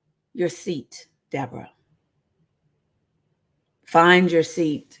your seat, Deborah. Find your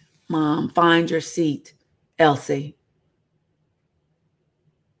seat, Mom. Find your seat, Elsie.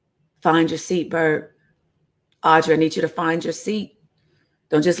 Find your seat, Bert. Audrey, I need you to find your seat.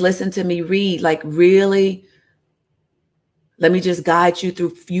 Don't just listen to me read. Like, really, let me just guide you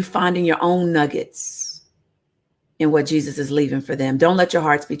through you finding your own nuggets in what Jesus is leaving for them. Don't let your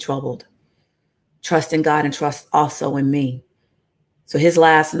hearts be troubled. Trust in God and trust also in me. So his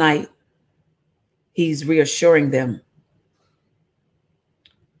last night, he's reassuring them.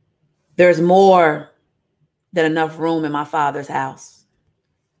 There's more than enough room in my Father's house.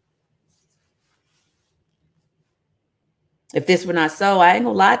 If this were not so, I ain't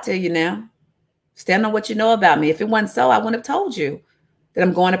gonna lie to you now. Stand on what you know about me. If it wasn't so, I wouldn't have told you that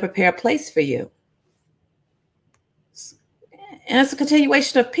I'm going to prepare a place for you. And it's a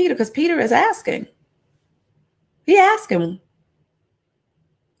continuation of Peter, because Peter is asking. He asked him.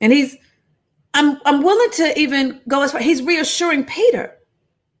 And I'm willing to even go as far. He's reassuring Peter.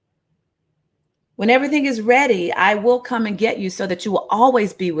 When everything is ready, I will come and get you so that you will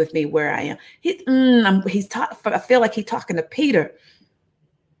always be with me where I am. I feel like he's talking to Peter.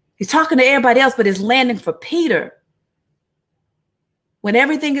 He's talking to everybody else, but it's landing for Peter. When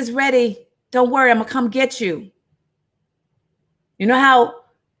everything is ready, don't worry, I'm going to come get you. You know how,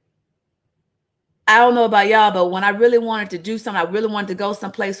 I don't know about y'all, but when I really wanted to do something, I really wanted to go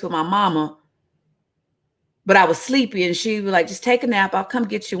someplace with my mama, but I was sleepy and she was like, just take a nap. I'll come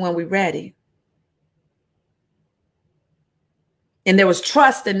get you when we're ready. And there was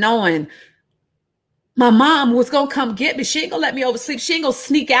trust in knowing my mom was going to come get me. She ain't going to let me oversleep. She ain't going to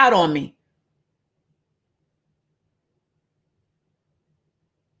sneak out on me.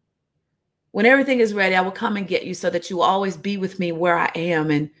 When everything is ready, I will come and get you so that you will always be with me where I am.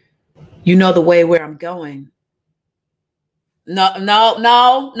 And you know the way where I'm going. No,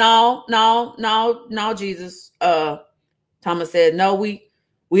 Jesus. Thomas said, no, we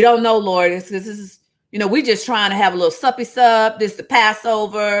don't know, Lord. This is, we just trying to have a little suppy sup. This is the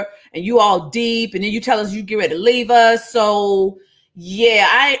Passover, and you all deep, and then you tell us you get ready to leave us. So yeah,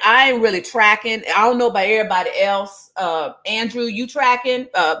 I ain't really tracking. I don't know about everybody else. Andrew, you tracking?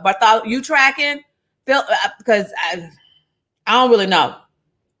 Bartholomew, you tracking? Phil, because I don't really know.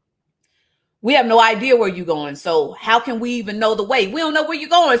 We have no idea where you're going. So how can we even know the way? We don't know where you're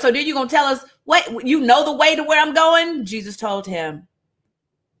going. So then you're going to tell us, what, you know the way to where I'm going? Jesus told him,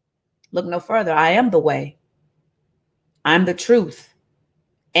 look no further. I am the way. I'm the truth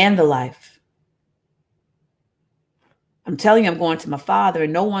and the life. I'm telling you, I'm going to my Father,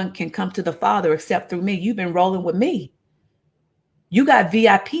 and no one can come to the Father except through me. You've been rolling with me. You got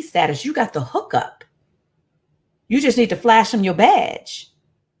VIP status. You got the hookup. You just need to flash them your badge.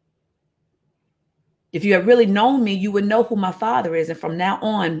 If you had really known me, you would know who my Father is. And from now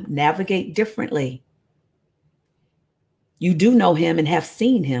on, navigate differently. You do know him and have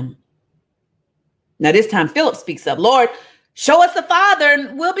seen him. Now, this time Philip speaks up. Lord, show us the Father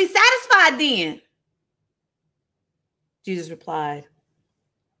and we'll be satisfied then. Jesus replied,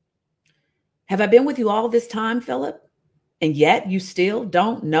 Have I been with you all this time, Philip? And yet you still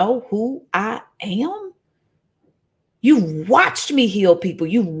don't know who I am? You watched me heal people.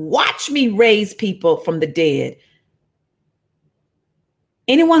 You watched me raise people from the dead.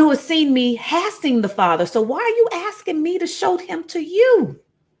 Anyone who has seen me has seen the Father. So why are you asking me to show him to you?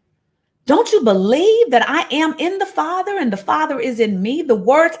 Don't you believe that I am in the Father and the Father is in me? The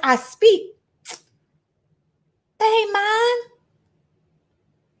words I speak, they ain't mine.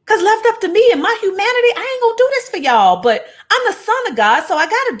 Because left up to me and my humanity, I ain't going to do this for y'all. But I'm the Son of God, so I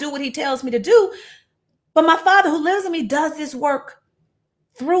got to do what he tells me to do. But my Father who lives in me does this work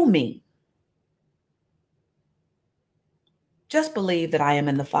through me. Just believe that I am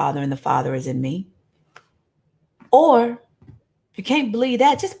in the Father and the Father is in me. Or if you can't believe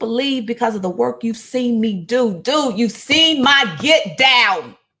that, just believe because of the work you've seen me do. Dude, you've seen my get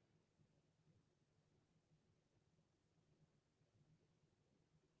down.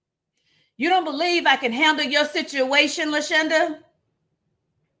 You don't believe I can handle your situation, Lashenda?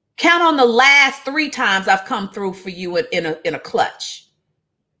 Count on the last 3 times I've come through for you in a clutch.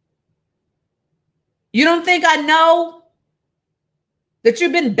 You don't think I know that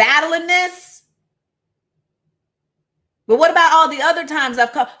you've been battling this? But what about all the other times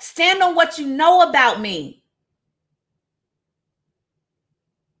I've come? Stand on what you know about me.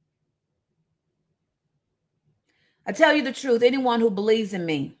 I tell you the truth, anyone who believes in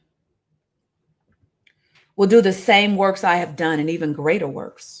me will do the same works I have done and even greater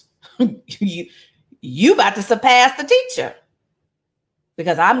works. You about to surpass the teacher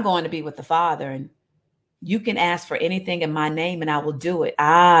because I'm going to be with the Father, and you can ask for anything in my name and I will do it.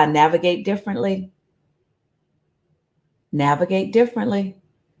 Navigate differently. Navigate differently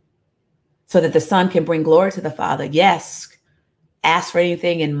so that the Son can bring glory to the Father. Yes, ask for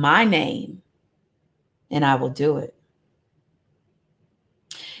anything in my name and I will do it.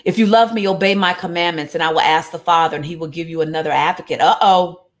 If you love me, obey my commandments, and I will ask the Father and he will give you another advocate.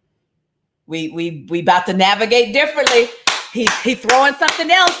 We about to navigate differently. He throwing something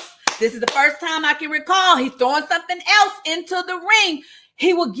else. This is the first time I can recall. He's throwing something else into the ring.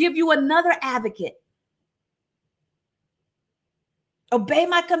 He will give you another advocate. Obey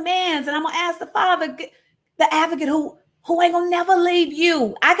my commands, and I'm going to ask the Father, the advocate who ain't going to never leave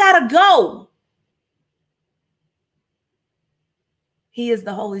you. I got to go. He is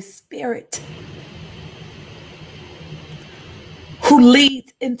the Holy Spirit who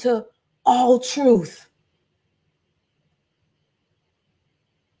leads into all truth.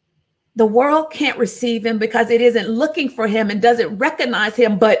 The world can't receive him because it isn't looking for him and doesn't recognize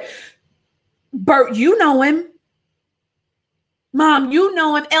him. But Bert, you know him. Mom, you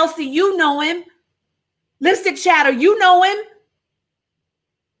know him. Elsie, you know him. Lipstick Chatter, you know him.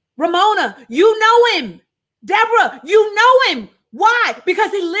 Ramona, you know him. Deborah, you know him. Why?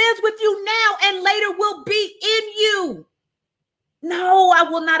 Because he lives with you now and later will be in you. No, I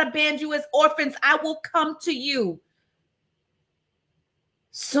will not abandon you as orphans. I will come to you.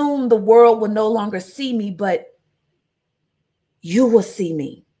 Soon the world will no longer see me, but you will see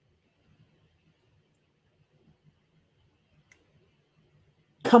me.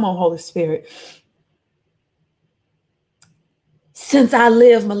 Come on, Holy Spirit. Since I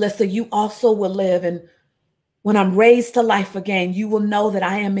live, Melissa, you also will live. And when I'm raised to life again, you will know that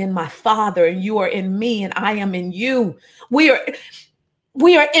I am in my Father and you are in me and I am in you. We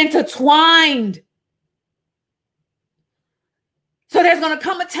are intertwined. So there's going to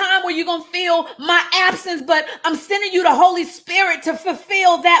come a time where you're going to feel my absence, but I'm sending you the Holy Spirit to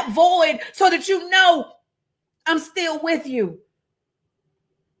fulfill that void so that you know I'm still with you.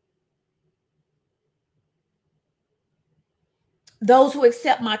 Those who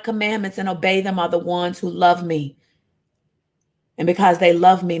accept my commandments and obey them are the ones who love me. And because they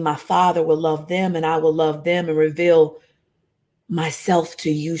love me, my Father will love them and I will love them and reveal myself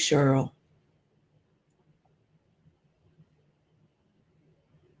to you, Cheryl.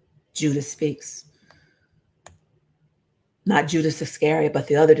 Judas speaks. Not Judas Iscariot, but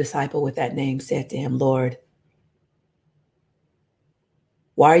the other disciple with that name said to him, Lord,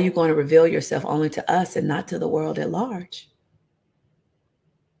 why are you going to reveal yourself only to us and not to the world at large?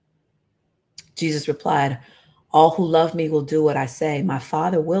 Jesus replied, all who love me will do what I say. My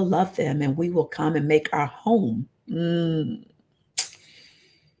Father will love them and we will come and make our home.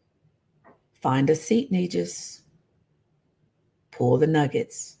 Find a seat, Nijis. Pull the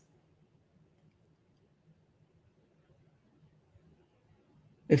nuggets.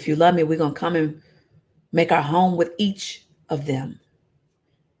 If you love me, we're going to come and make our home with each of them.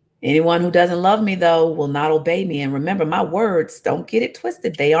 Anyone who doesn't love me, though, will not obey me. And remember, my words, don't get it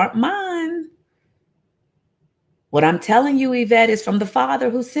twisted. They aren't mine. What I'm telling you, Yvette, is from the Father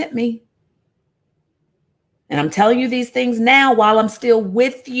who sent me. And I'm telling you these things now while I'm still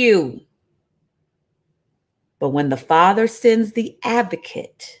with you. But when the Father sends the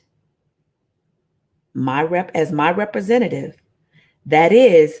advocate, as my representative, that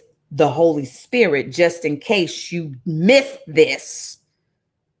is the Holy Spirit, just in case you miss this.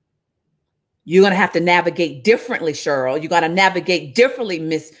 You're going to have to navigate differently, Cheryl. You got to navigate differently,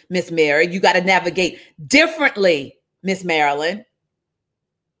 Miss Mary. You got to navigate differently, Miss Marilyn.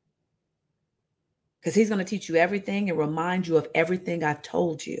 Because he's going to teach you everything and remind you of everything I've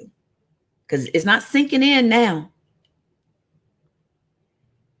told you. Because it's not sinking in now.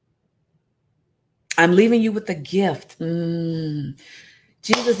 I'm leaving you with a gift.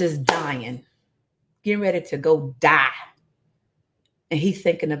 Jesus is dying, getting ready to go die. And he's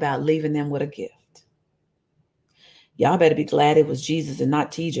thinking about leaving them with a gift. Y'all better be glad it was Jesus and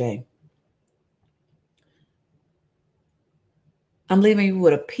not TJ. I'm leaving you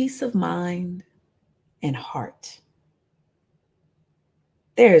with a peace of mind and heart.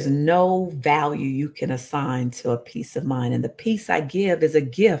 There is no value you can assign to a peace of mind. And the peace I give is a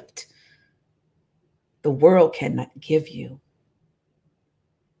gift the world cannot give you.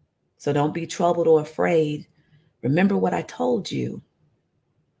 So don't be troubled or afraid. Remember what I told you.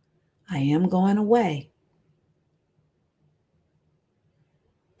 I am going away,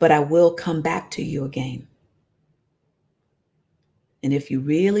 but I will come back to you again. And if you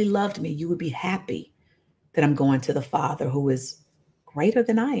really loved me, you would be happy that I'm going to the Father who is greater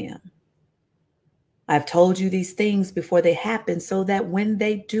than I am. I've told you these things before they happen so that when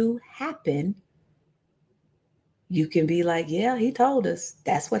they do happen, you can be like, yeah, he told us.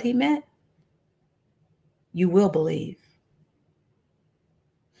 That's what he meant. You will believe.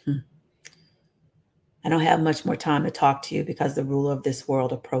 I don't have much more time to talk to you because the ruler of this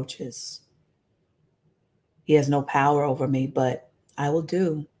world approaches. He has no power over me, but I will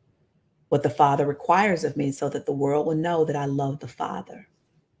do what the Father requires of me so that the world will know that I love the Father.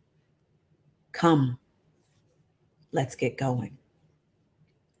 Come, let's get going.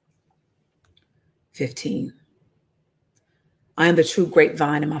 15. I am the true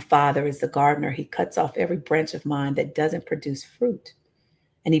grapevine, and my Father is the gardener. He cuts off every branch of mine that doesn't produce fruit,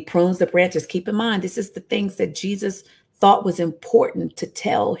 and he prunes the branches. Keep in mind, this is the things that Jesus thought was important to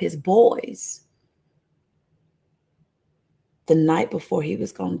tell his boys the night before he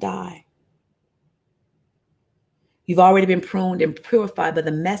was going to die. You've already been pruned and purified by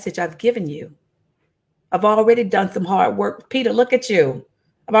the message I've given you. I've already done some hard work. Peter, look at you.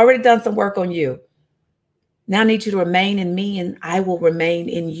 I've already done some work on you. Now I need you to remain in me and I will remain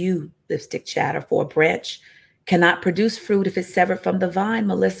in you, Lipstick Chatter. For a branch cannot produce fruit if it's severed from the vine,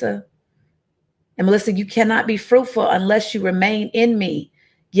 Melissa. And Melissa, you cannot be fruitful unless you remain in me.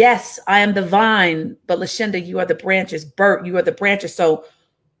 Yes, I am the vine, but Lashenda, you are the branches. Bert, you are the branches. So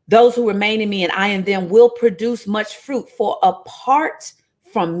those who remain in me and I in them will produce much fruit. For apart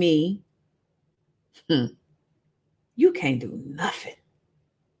from me, you can't do nothing.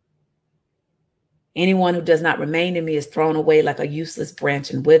 Anyone who does not remain in me is thrown away like a useless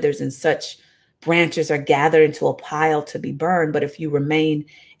branch and withers, and such branches are gathered into a pile to be burned. But if you remain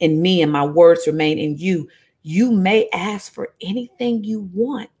in me and my words remain in you, you may ask for anything you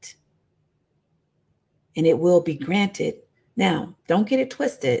want, and it will be granted. Now, don't get it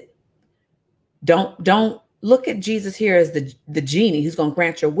twisted. Don't look at Jesus here as the genie who's going to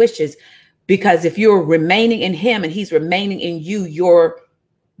grant your wishes, because if you're remaining in him and he's remaining in you, your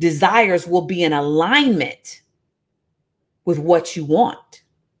desires will be in alignment with what you want.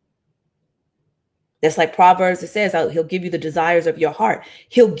 That's like Proverbs, it says, he'll give you the desires of your heart.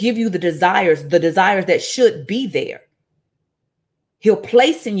 He'll give you the desires that should be there. He'll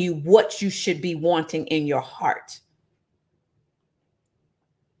place in you what you should be wanting in your heart.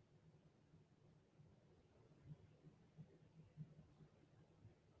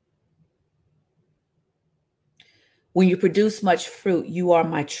 When you produce much fruit, you are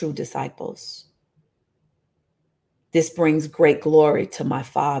my true disciples. This brings great glory to my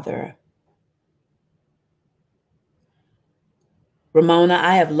Father. Ramona,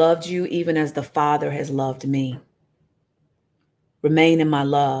 I have loved you even as the Father has loved me. Remain in my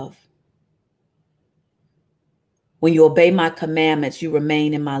love. When you obey my commandments, you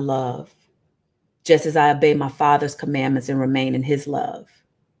remain in my love, just as I obey my Father's commandments and remain in his love.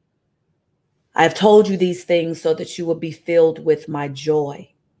 I have told you these things so that you will be filled with my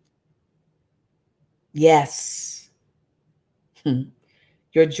joy. Yes,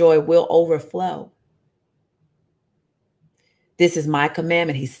 your joy will overflow. This is my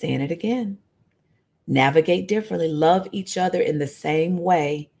commandment. He's saying it again. Navigate differently. Love each other in the same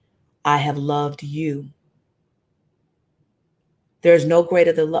way I have loved you. There's no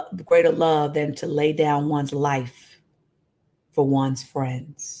greater love than to lay down one's life for one's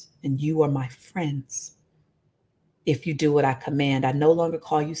friends. And you are my friends. If you do what I command, I no longer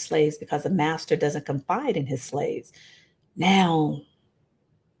call you slaves because a master doesn't confide in his slaves. Now,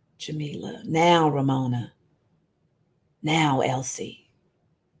 Jamila, now, Ramona, now, Elsie,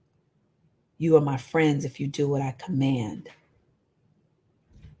 you are my friends if you do what I command.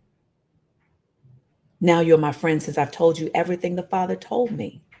 Now you're my friend since I've told you everything the Father told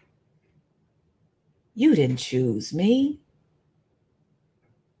me. You didn't choose me.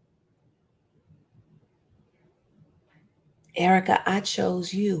 Erica, I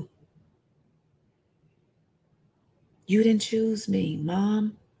chose you. You didn't choose me,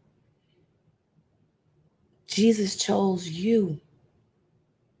 Mom. Jesus chose you.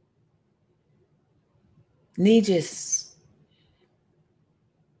 Nijis,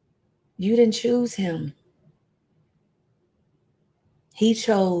 you didn't choose him. He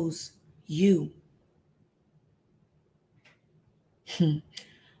chose you.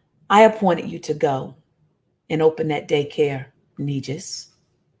 I appointed you to go and open that daycare, Nijis.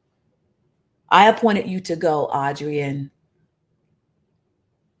 I appointed you to go, Audrey, and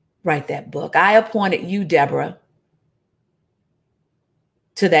write that book. I appointed you, Deborah,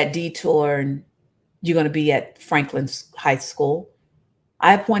 to that detour, and you're going to be at Franklin's High School.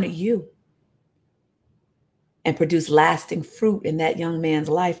 I appointed you and produce lasting fruit in that young man's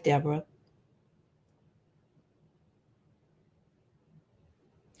life, Deborah.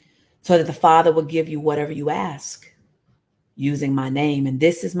 So that the Father will give you whatever you ask using my name. And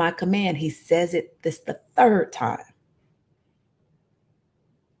this is my command. He says it this the third time.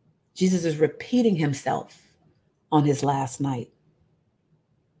 Jesus is repeating himself on his last night.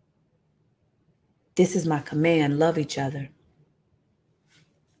 This is my command. Love each other.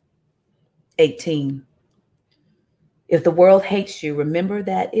 18. If the world hates you, remember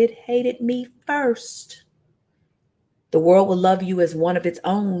that it hated me first. The world will love you as one of its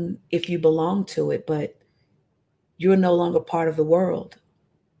own if you belong to it, but you're no longer part of the world.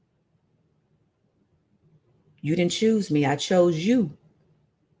 You didn't choose me. I chose you,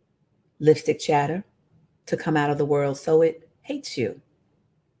 lipstick chatter, to come out of the world, so it hates you.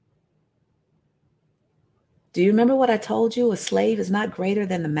 Do you remember what I told you? A slave is not greater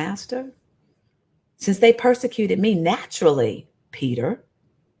than the master. Since they persecuted me naturally, Peter,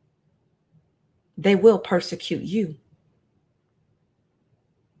 they will persecute you.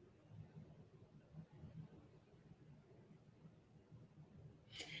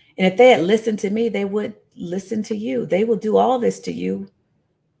 And if they had listened to me, they would listen to you. They will do all this to you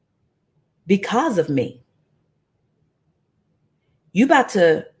because of me. You about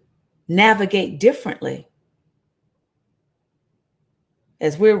to navigate differently.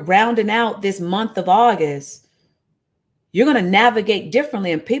 As we're rounding out this month of August, you're going to navigate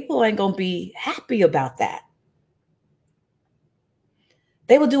differently, and people ain't going to be happy about that.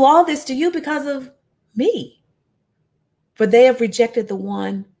 They will do all this to you because of me, for they have rejected the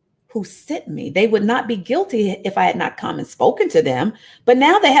one who sent me. They would not be guilty if I had not come and spoken to them, but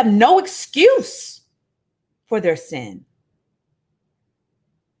now they have no excuse for their sin.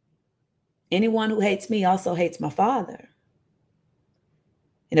 Anyone who hates me also hates my Father.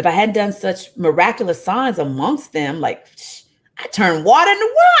 And if I hadn't done such miraculous signs amongst them, like I turned water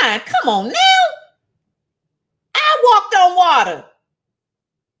into wine. Come on now. I walked on water.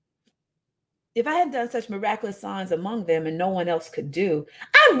 If I hadn't done such miraculous signs among them and no one else could do,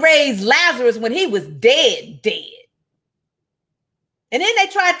 I raised Lazarus when he was dead. And then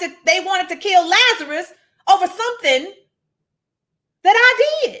they wanted to kill Lazarus over something that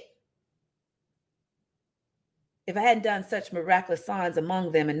I did. If I hadn't done such miraculous signs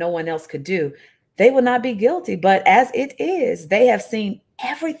among them and no one else could do, they would not be guilty. But as it is, they have seen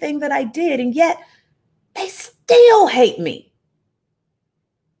everything that I did, and yet they still hate me.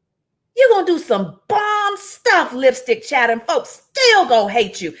 You're going to do some bomb stuff, lipstick chatter, and folks still going to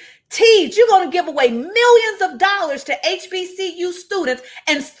hate you. Teach, you're going to give away millions of dollars to HBCU students,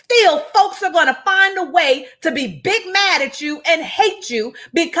 and still folks are going to find a way to be big mad at you and hate you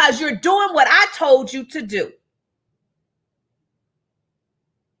because you're doing what I told you to do.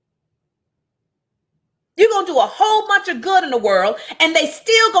 You're going to do a whole bunch of good in the world, and they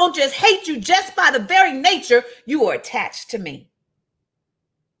still going to just hate you just by the very nature you are attached to me.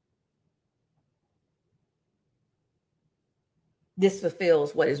 This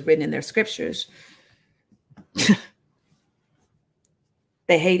fulfills what is written in their scriptures.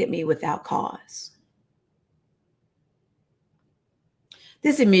 They hated me without cause.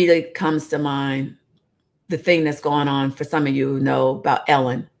 This immediately comes to mind, the thing that's going on for some of you who know about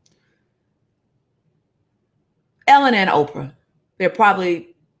Ellen. Ellen and Oprah. They're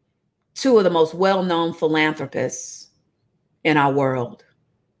probably two of the most well-known philanthropists in our world.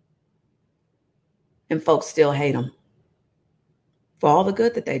 And folks still hate them for all the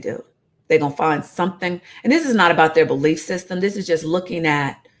good that they do. They're going to find something. And this is not about their belief system. This is just looking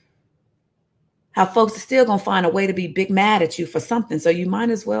at how folks are still going to find a way to be big mad at you for something. So you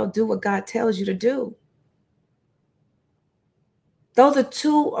might as well do what God tells you to do. Those are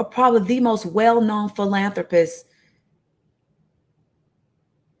two of probably the most well-known philanthropists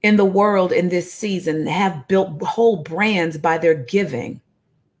in the world in this season, have built whole brands by their giving.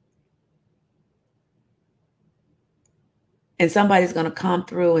 And somebody's going to come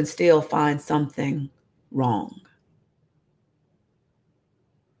through and still find something wrong.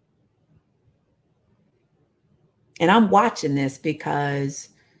 And I'm watching this because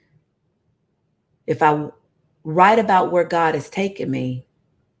if I write about where God has taken me,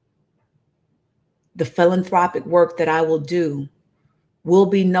 the philanthropic work that I will do will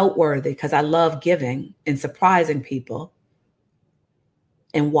be noteworthy because I love giving and surprising people.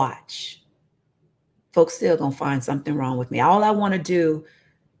 And watch. Folks still going to find something wrong with me. All I want to do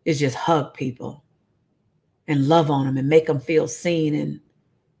is just hug people and love on them and make them feel seen. And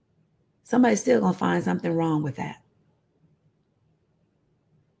somebody's still going to find something wrong with that.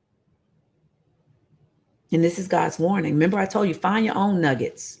 And this is God's warning. Remember, I told you, find your own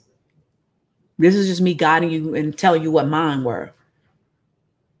nuggets. This is just me guiding you and telling you what mine were.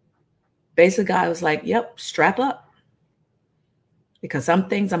 Basically, God was like, yep, strap up. Because some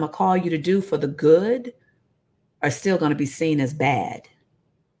things I'm going to call you to do for the good are still going to be seen as bad.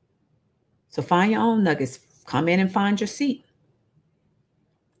 So find your own nuggets. Come in and find your seat.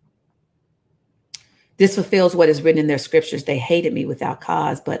 This fulfills what is written in their scriptures. They hated me without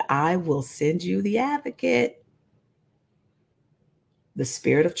cause, but I will send you the advocate, the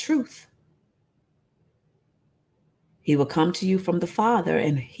Spirit of truth. He will come to you from the Father,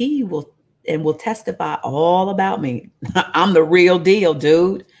 and he will testify all about me. I'm the real deal,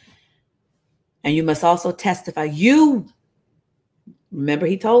 dude. And you must also testify. Remember,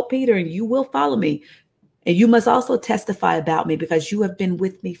 he told Peter, and you will follow me. And you must also testify about me because you have been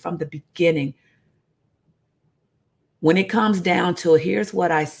with me from the beginning. When it comes down to it, here's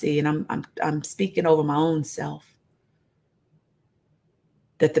what I see, and I'm speaking over my own self.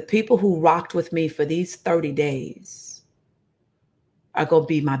 That the people who rocked with me for these 30 days are going to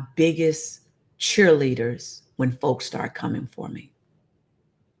be my biggest cheerleaders when folks start coming for me.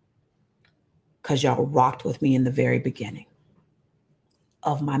 Because y'all rocked with me in the very beginning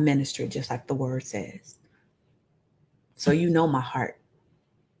of my ministry, just like the word says. So you know my heart.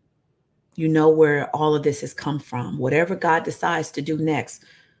 You know where all of this has come from. Whatever God decides to do next,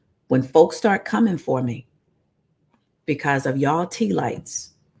 when folks start coming for me because of y'all tea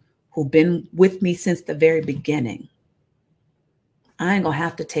lights who've been with me since the very beginning, I ain't going to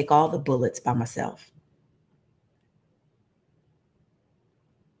have to take all the bullets by myself.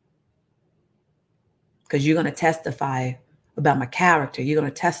 Because you're going to testify about my character. You're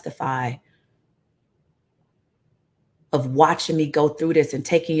going to testify of watching me go through this and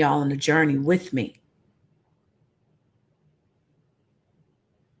taking y'all on a journey with me.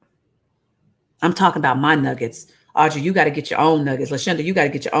 I'm talking about my nuggets. Audrey, you got to get your own nuggets. LaShonda, you got to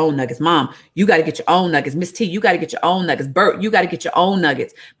get your own nuggets. Mom, you got to get your own nuggets. Miss T, you got to get your own nuggets. Bert, you got to get your own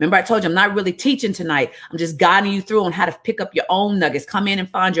nuggets. Remember, I told you I'm not really teaching tonight. I'm just guiding you through on how to pick up your own nuggets. Come in and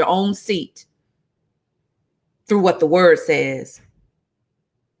find your own seat through what the word says.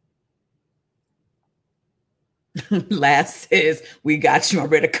 Lass says, we got you. I'm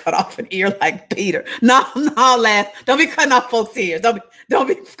ready to cut off an ear like Peter. No, Lass. Don't be cutting off folks' ears. Don't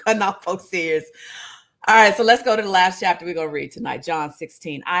be cutting off folks' ears. All right, so let's go to the last chapter we're going to read tonight, John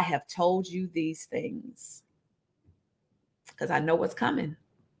 16. I have told you these things because I know what's coming.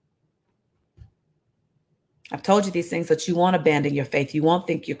 I've told you these things so that you won't abandon your faith. You won't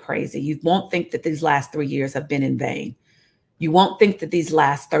think you're crazy. You won't think that these last 3 years have been in vain. You won't think that these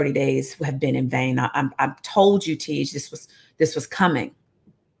last 30 days have been in vain. I've told you, Tej, this was coming.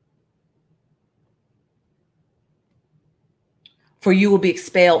 For you will be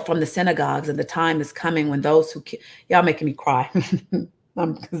expelled from the synagogues, and the time is coming when those who y'all making me cry.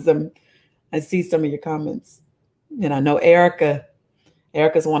 Because I see some of your comments, and I know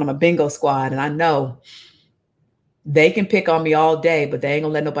Erica's one of my bingo squad, and I know they can pick on me all day, but they ain't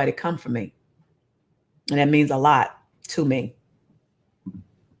gonna let nobody come for me, and that means a lot to me.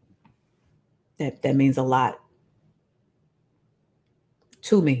 That means a lot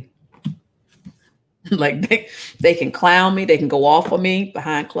to me. Like they can clown me, they can go off on me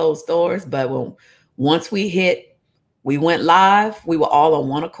behind closed doors, but once we went live, we were all on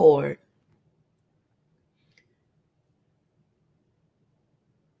one accord.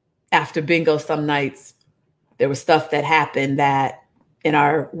 after bingo some nights, there was stuff that happened that in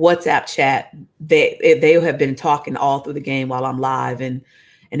our WhatsApp chat, they have been talking all through the game while I'm live, and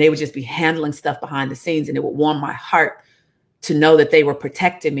they would just be handling stuff behind the scenes, and it would warm my heart to know that they were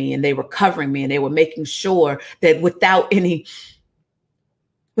protecting me and they were covering me and they were making sure that without anybody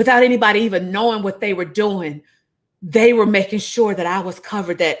even knowing what they were doing, they were making sure that I was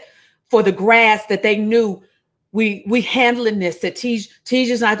covered, that for the grass that they knew we handling this, that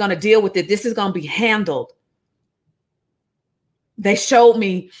Tija's not going to deal with it. This is going to be handled. They showed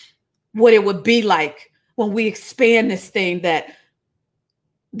me what it would be like when we expand this thing, that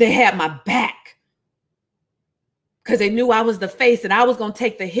they had my back because they knew I was the face and I was going to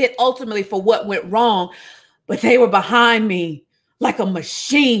take the hit ultimately for what went wrong. But they were behind me like a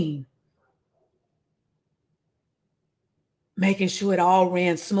machine, making sure it all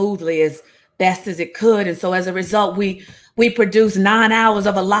ran smoothly as best as it could. And so as a result, we produced 9 hours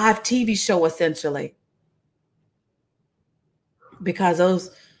of a live TV show, essentially, because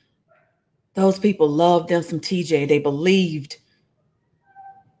those people loved them some TJ. They believed.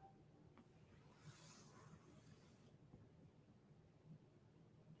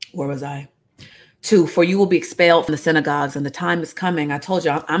 Where was I? 2, for you will be expelled from the synagogues, and the time is coming. I told you,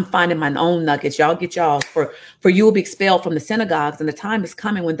 I'm finding my own nuggets. Y'all get y'all. For you will be expelled from the synagogues, and the time is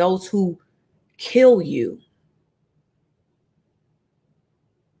coming when those who kill you.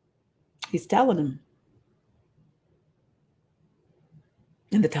 He's telling them.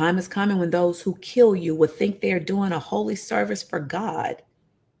 And the time is coming when those who kill you will think they're doing a holy service for God.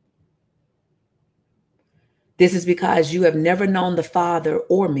 This is because you have never known the Father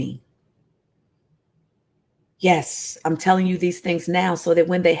or me. Yes, I'm telling you these things now so that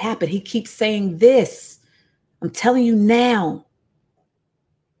when they happen, he keeps saying this. I'm telling you now.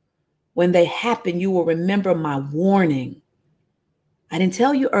 When they happen, you will remember my warning. I didn't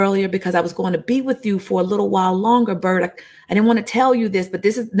tell you earlier because I was going to be with you for a little while longer, Bert. I didn't want to tell you this, but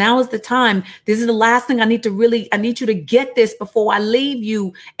now is the time. This is the last thing I need you to get this before I leave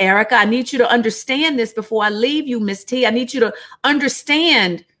you, Erica. I need you to understand this before I leave you, Miss T. I need you to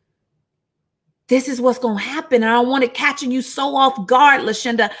understand this is what's going to happen. And I don't want it catching you so off guard,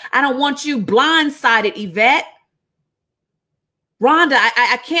 Lashinda. I don't want you blindsided, Yvette. Rhonda,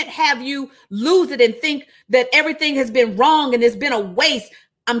 I can't have you lose it and think that everything has been wrong and it's been a waste.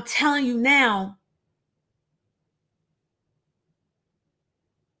 I'm telling you now,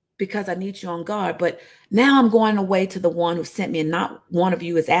 because I need you on guard. But now I'm going away to the one who sent me, and not one of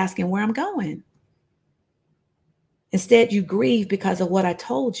you is asking where I'm going. Instead, you grieve because of what I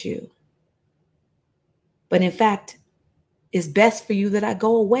told you. But in fact, it's best for you that I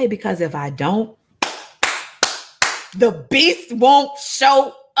go away, because if I don't, the beast won't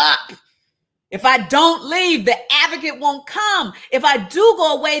show up. If I don't leave, the advocate won't come. If I do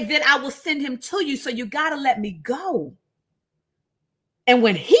go away, then I will send him to you. So you got to let me go. And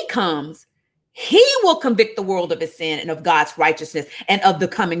when he comes, he will convict the world of its sin and of God's righteousness and of the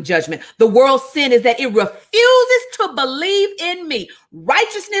coming judgment. The world's sin is that it refuses to believe in me.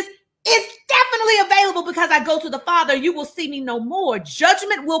 Righteousness is definitely available because I go to the Father. You will see me no more.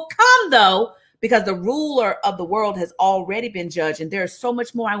 Judgment will come, though, because the ruler of the world has already been judged. And there's so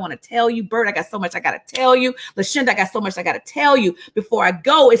much more I want to tell you. Bert, I got so much I got to tell you. Lashinda, I got so much I got to tell you before I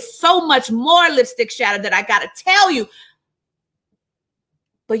go. It's so much more, Lipstick Shadow, that I got to tell you.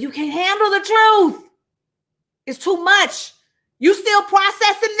 But you can't handle the truth. It's too much. You still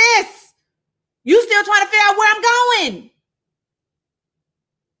processing this. You still trying to figure out where I'm going.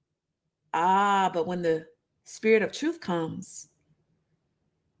 But when the Spirit of truth comes,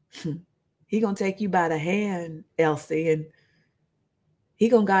 he going to take you by the hand, Elsie, and he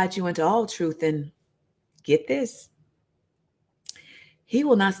going to guide you into all truth. And get this, he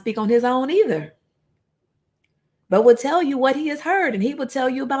will not speak on his own either, but will tell you what he has heard, and he will tell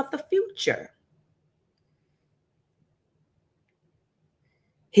you about the future.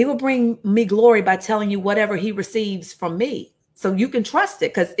 He will bring me glory by telling you whatever he receives from me. So you can trust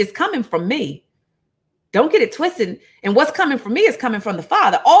it because it's coming from me. Don't get it twisted. And what's coming from me is coming from the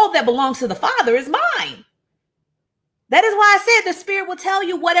Father. All that belongs to the Father is mine. That is why I said the Spirit will tell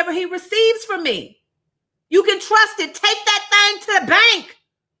you whatever he receives from me. You can trust it. Take that thing to the bank.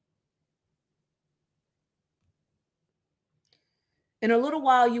 In a little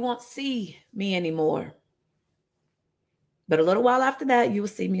while, you won't see me anymore. But a little while after that, you will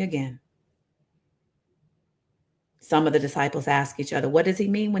see me again. Some of the disciples ask each other, what does he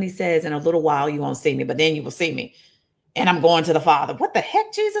mean when he says, in a little while you won't see me, but then you will see me, and I'm going to the Father? What the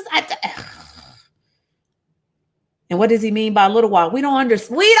heck, Jesus? And what does he mean by a little while? We don't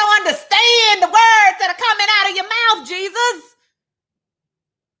understand the words that are coming out of your mouth, Jesus.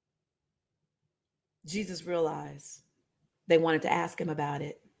 Jesus realized they wanted to ask him about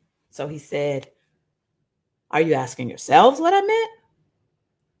it. So he said, are you asking yourselves what I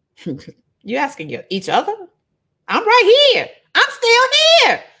meant? You asking each other? I'm right here. I'm still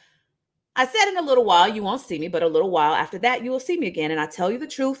here. I said in a little while, you won't see me, but a little while after that, you will see me again. And I tell you the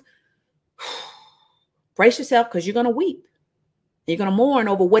truth, brace yourself because you're going to weep. You're going to mourn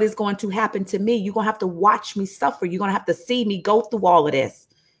over what is going to happen to me. You're going to have to watch me suffer. You're going to have to see me go through all of this.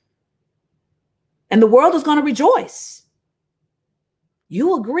 And the world is going to rejoice. You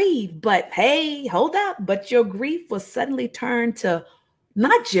will grieve, but hey, hold up. But your grief will suddenly turn to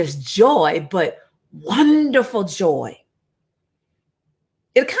not just joy, but wonderful joy.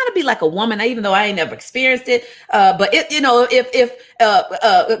 It'll kind of be like a woman, even though I ain't never experienced it. But if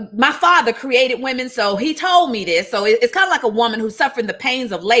my father created women, so he told me this. So it's kind of like a woman who's suffering the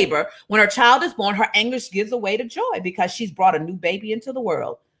pains of labor. When her child is born, her anguish gives away to joy because she's brought a new baby into the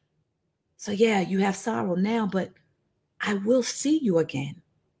world. So yeah, you have sorrow now, but I will see you again.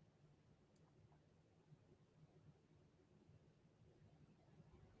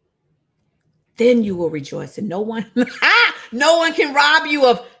 Then you will rejoice, and no one can rob you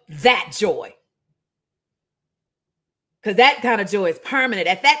of that joy. Because that kind of joy is permanent.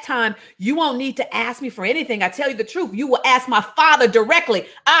 At that time, you won't need to ask me for anything. I tell you the truth. You will ask my Father directly.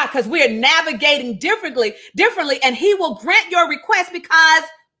 Because we're navigating differently, and he will grant your request because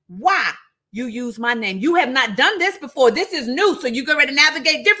why? You use my name. You have not done this before. This is new. So you're going to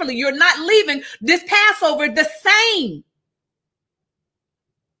navigate differently. You're not leaving this Passover the same.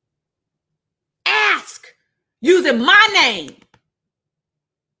 Ask using my name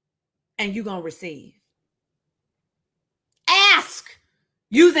and you're going to receive. Ask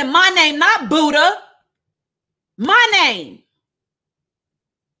using my name, not Buddha, my name.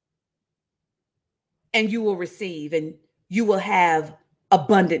 And you will receive and you will have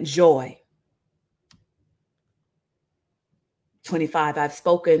abundant joy. 25, I've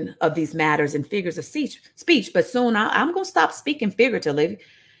spoken of these matters in figures of speech, but soon I'm going to stop speaking figuratively.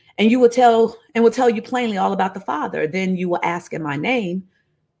 And you will tell you plainly all about the Father. Then you will ask in my name.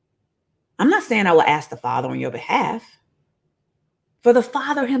 I'm not saying I will ask the Father on your behalf. For the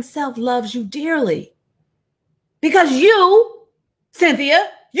Father himself loves you dearly. Because you, Cynthia,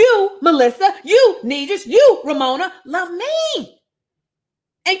 you, Melissa, you, Nidris, you, Ramona, love me.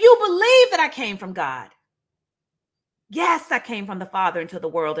 And you believe that I came from God. Yes, I came from the Father into the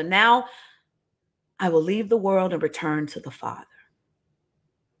world. And now I will leave the world and return to the Father.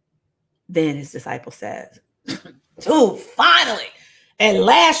 Then his disciple says, "Dude, finally, at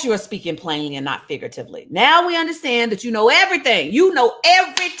last you are speaking plainly and not figuratively. Now we understand that you know everything. You know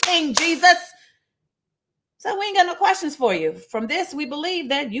everything, Jesus. So we ain't got no questions for you. From this, we believe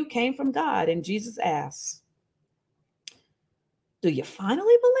that you came from God." And Jesus asks, "Do you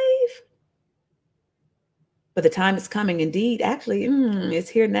finally believe? But the time is coming indeed. Actually, it's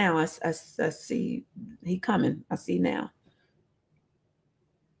here now. I see he coming. I see now.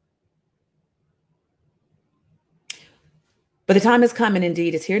 But the time is coming,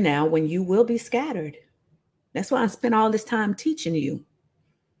 indeed, it's here now, when you will be scattered. That's why I spent all this time teaching you.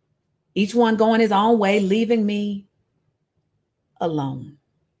 Each one going his own way, leaving me alone.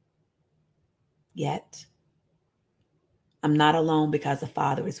 Yet, I'm not alone because the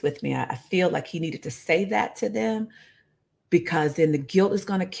Father is with me. I feel like he needed to say that to them because then the guilt is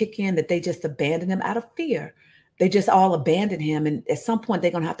going to kick in that they just abandoned him out of fear. They just all abandoned him. And at some point,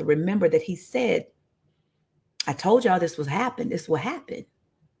 they're going to have to remember that he said, I told y'all this will happen. This will happen.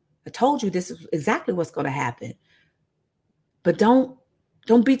 I told you this is exactly what's going to happen. But don't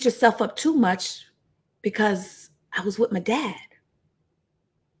beat yourself up too much because I was with my dad.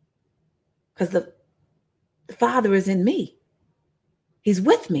 Because the Father is in me. He's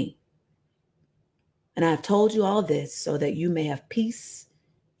with me. And I have told you all this so that you may have peace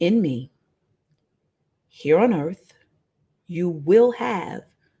in me. Here on earth, you will have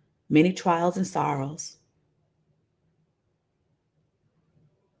many trials and sorrows.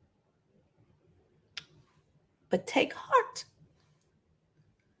 But take heart,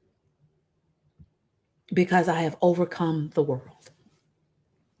 because I have overcome the world.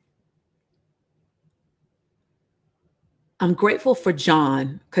 I'm grateful for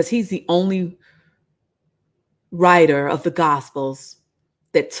John because he's the only writer of the Gospels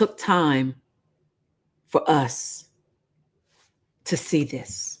that took time for us to see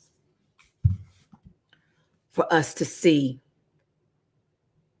this, for us to see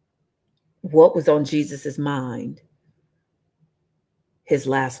what was on Jesus's mind his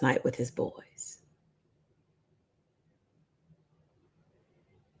last night with his boys.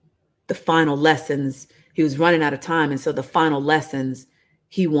 The final lessons, he was running out of time. And so the final lessons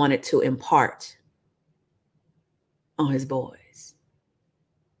he wanted to impart on his boys.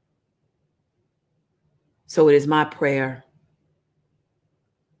 So it is my prayer,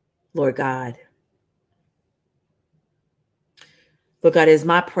 Lord God. Lord God, it is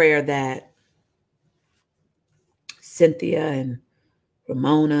my prayer that Cynthia and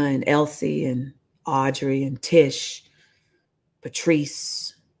Ramona and Elsie and Audrey and Tish,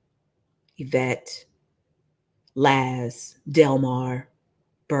 Patrice, Yvette, Laz, Delmar,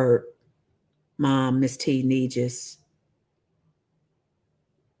 Bert, Mom, Miss T, Negis,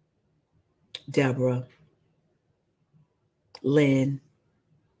 Deborah, Lynn.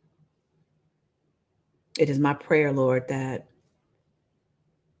 It is my prayer, Lord, that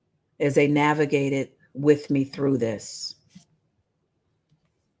as they navigated with me through this,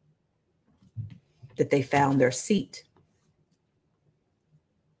 that they found their seat.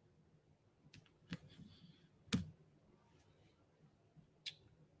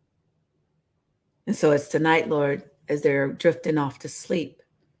 And so it's tonight, Lord, as they're drifting off to sleep,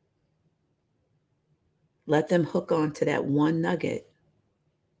 let them hook on to that one nugget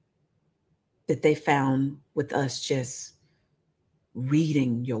that they found with us just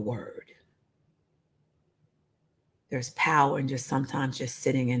reading your word. There's power in just sometimes just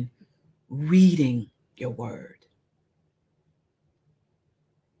sitting and reading your word.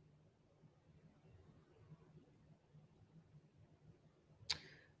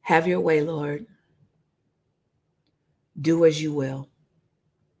 Have your way, Lord. Do as you will.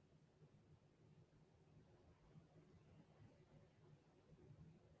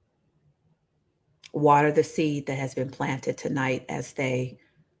 Water the seed that has been planted tonight as they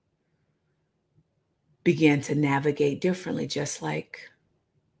begin to navigate differently, just like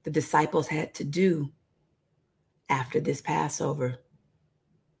the disciples had to do after this Passover.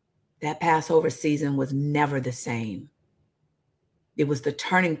 That Passover season was never the same. It was the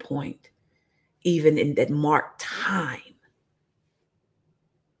turning point, even in that marked time.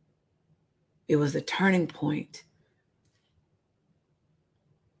 It was the turning point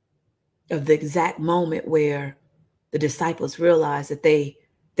of the exact moment where the disciples realized that they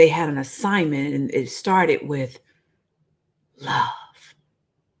had an assignment, and it started with love.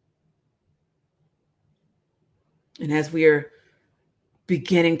 And as we're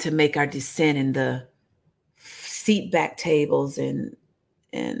beginning to make our descent in the seat back tables and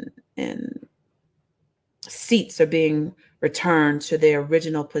seats are being returned to their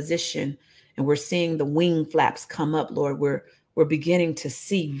original position, and we're seeing the wing flaps come up, Lord, we're beginning to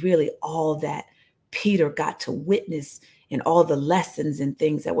see really all that Peter got to witness and all the lessons and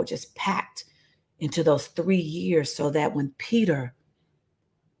things that were just packed into those 3 years, so that when Peter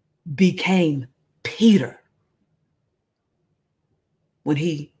became Peter, when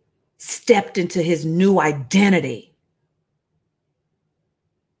he stepped into his new identity,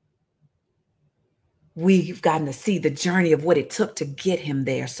 we've gotten to see the journey of what it took to get him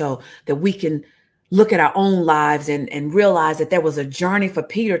there, so that we can look at our own lives and realize that there was a journey for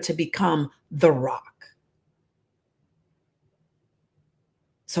Peter to become the rock.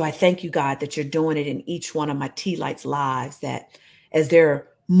 So I thank you, God, that you're doing it in each one of my T-Lights lives, that as they're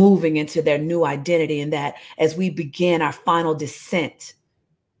moving into their new identity, and that as we begin our final descent,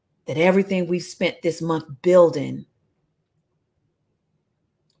 that everything we've spent this month building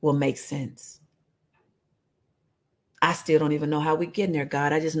will make sense. I still don't even know how we get in there,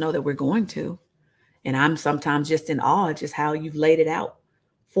 God. I just know that we're going to. And I'm sometimes just in awe of just how you've laid it out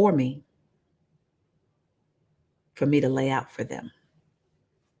for me to lay out for them.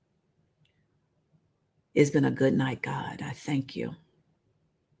 It's been a good night, God. I thank you.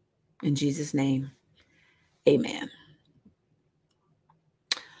 In Jesus' name, amen.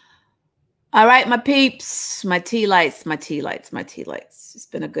 All right, my peeps, my T-Lights. It's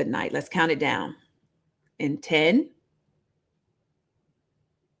been a good night. Let's count it down. In 10.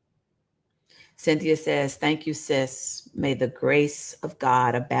 Cynthia says, thank you, sis. May the grace of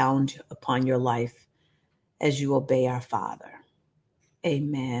God abound upon your life as you obey our Father.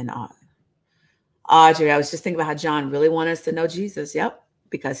 Amen. Audrey, I was just thinking about how John really wanted us to know Jesus. Yep,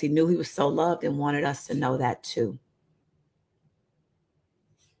 because he knew he was so loved and wanted us to know that too.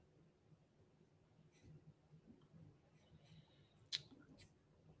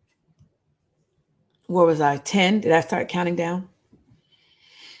 Where was I? 10? Did I start counting down?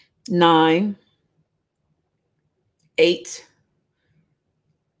 9, 8.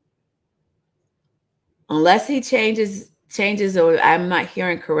 Unless he changes, or I'm not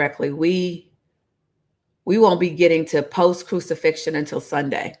hearing correctly, we won't be getting to post-crucifixion until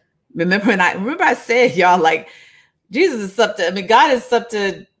Sunday. Remember I said, y'all, like, Jesus is up to, God is up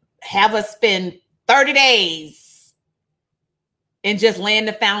to have us spend 30 days and just laying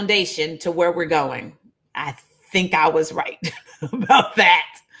the foundation to where we're going. I think I was right about that.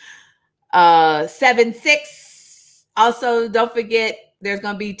 7-6. Also, don't forget, there's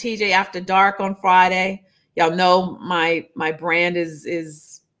going to be TJ After Dark on Friday. Y'all know my brand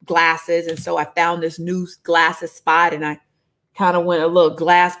is glasses. And so I found this new glasses spot, and I kind of went a little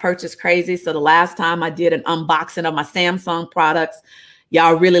glass purchase crazy. So the last time I did an unboxing of my Samsung products,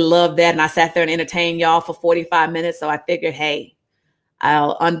 y'all really loved that. And I sat there and entertained y'all for 45 minutes. So I figured, hey,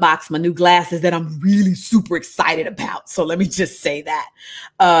 I'll unbox my new glasses that I'm really super excited about. So let me just say that.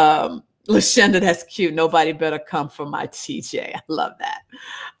 Lashenda, that's cute. Nobody better come for my TJ. I love that.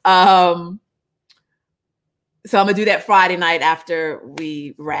 So I'm going to do that Friday night after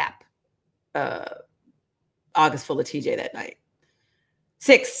we wrap August full of TJ that night.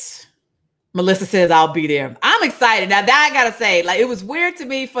 6, Melissa says I'll be there. I'm excited. Now that I got to say, like, it was weird to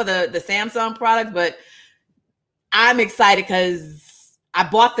me for the Samsung product, but I'm excited because I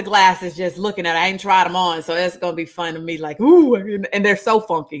bought the glasses just looking at it. I ain't tried them on. So it's going to be fun to me. Like, ooh, and they're so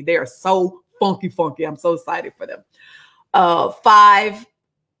funky. They are so funky. I'm so excited for them. 5,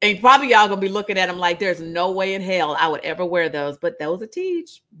 and probably y'all going to be looking at them like there's no way in hell I would ever wear those. But those are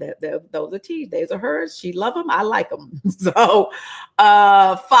Teej. Those are Teej. Those are hers. She love them. I like them. So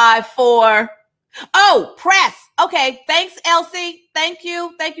 5, 4. Oh, press. Okay. Thanks, Elsie. Thank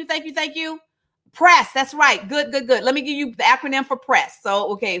you. Press. That's right. Good. Let me give you the acronym for press.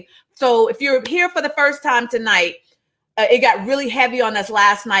 So, okay. So if you're here for the first time tonight, it got really heavy on us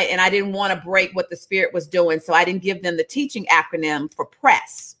last night, and I didn't want to break what the Spirit was doing. So I didn't give them the teaching acronym for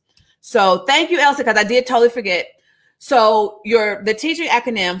press. So thank you, Elsa, because I did totally forget. So the teaching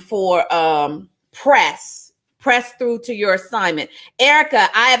acronym for press through to your assignment. Erica,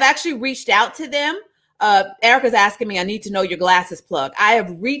 I have actually reached out to them. Erica's asking me, I need to know your glasses plug. I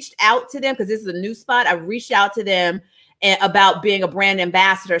have reached out to them because this is a new spot. I've reached out to them about being a brand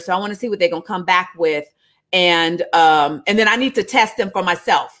ambassador. So I want to see what they're going to come back with. And then I need to test them for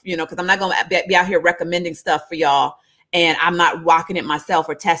myself, because I'm not going to be out here recommending stuff for y'all, and I'm not rocking it myself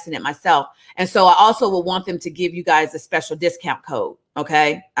or testing it myself. And so I also will want them to give you guys a special discount code.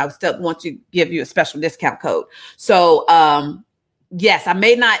 Okay. I would still want to give you a special discount code. So, yes, I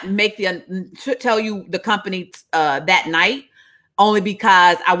may not tell you the company that night, only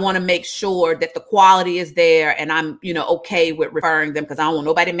because I want to make sure that the quality is there, and I'm, okay with referring them, because I don't want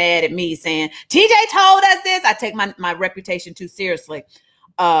nobody mad at me saying TJ told us this. I take my reputation too seriously.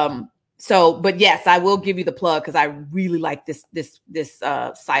 But yes, I will give you the plug because I really like this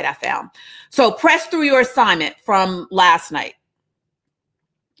site I found. So press through your assignment from last night.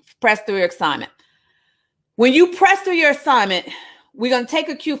 Press through your assignment. When you press through your assignment, we're going to take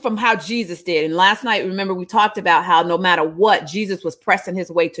a cue from how Jesus did. And last night, remember, we talked about how no matter what, Jesus was pressing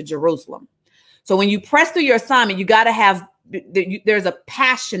his way to Jerusalem. So when you press through your assignment, you got to have, there's a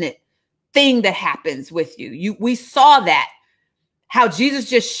passionate thing that happens with you. We saw that. How Jesus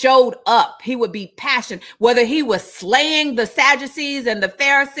just showed up. He would be passionate, whether he was slaying the Sadducees and the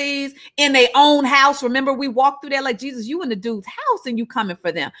Pharisees in their own house. Remember, we walked through there like, Jesus, you in the dude's house and you coming for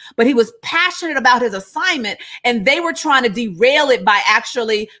them. But he was passionate about his assignment, and they were trying to derail it by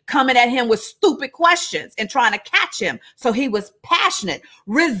actually coming at him with stupid questions and trying to catch him. So he was passionate,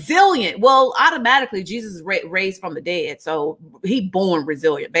 resilient. Well, automatically Jesus is raised from the dead. So he born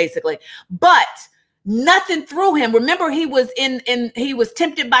resilient, basically. But nothing through him. Remember, he was he was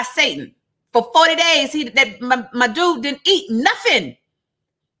tempted by Satan for 40 days. My dude didn't eat nothing,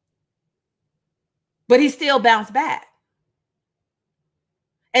 but he still bounced back.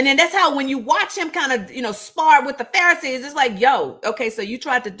 And then that's how, when you watch him kind of, spar with the Pharisees, it's like, yo, okay, so you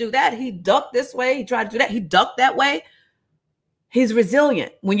tried to do that. He ducked this way. He tried to do that. He ducked that way. He's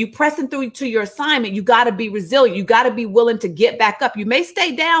resilient. When you pressing through to your assignment, you got to be resilient. You got to be willing to get back up. You may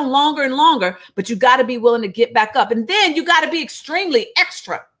stay down longer and longer, but you got to be willing to get back up. And then you got to be extremely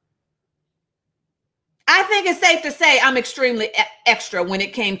extra. I think it's safe to say I'm extremely extra when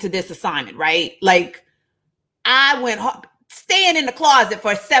it came to this assignment, right? Like, I went staying in the closet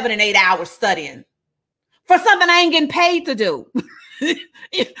for 7 and 8 hours studying for something I ain't getting paid to do.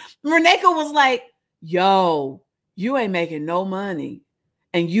 Reneka was like, yo, you ain't making no money,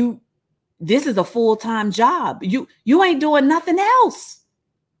 and this is a full-time job. You ain't doing nothing else.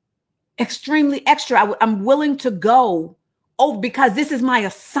 Extremely extra. I'm willing to go because this is my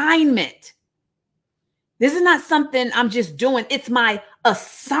assignment. This is not something I'm just doing. It's my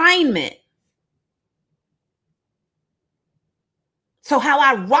assignment. So how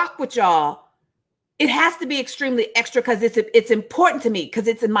I rock with y'all, it has to be extremely extra because it's important to me, because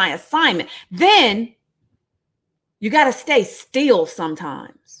it's in my assignment. Then you got to stay still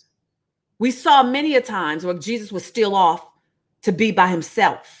sometimes. We saw many a times where Jesus was still off to be by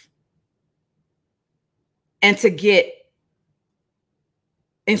himself. and to get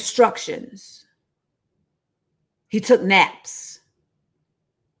instructions. He took naps.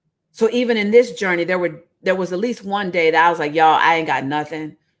 So even in this journey, there was at least one day that I was like, y'all, I ain't got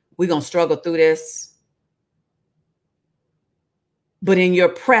nothing. We're going to struggle through this. But in your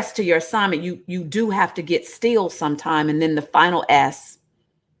press to your assignment, you do have to get still sometime. And then the final S,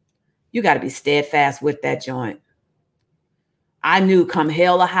 you got to be steadfast with that joint. I knew come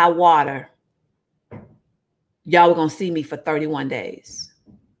hell or high water, y'all were going to see me for 31 days.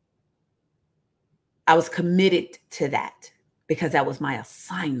 I was committed to that because that was my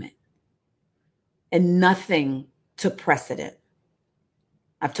assignment. And nothing took precedent.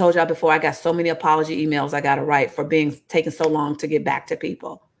 I've told y'all before, I got so many apology emails I got to write for taking so long to get back to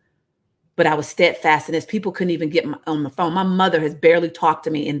people. But I was steadfast in this. People couldn't even get on the phone. My mother has barely talked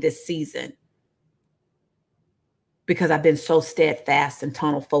to me in this season because I've been so steadfast and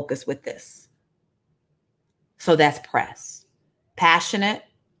tunnel focused with this. So that's press. Passionate,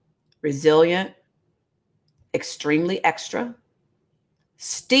 resilient, extremely extra,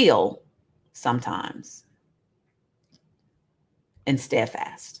 still sometimes, and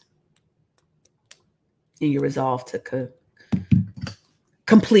steadfast in your resolve to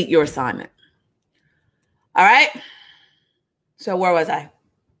complete your assignment. All right. So where was I?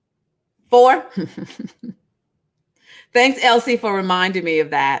 4. Thanks, Elsie, for reminding me of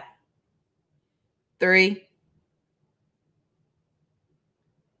that. 3,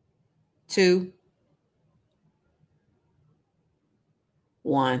 2,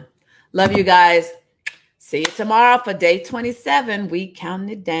 1. Love you guys. See you tomorrow for day 27. We counting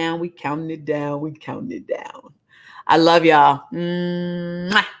it down. We counting it down. We counting it down. I love y'all.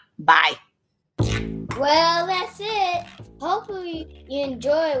 Mwah. Bye. Well, that's it. Hopefully you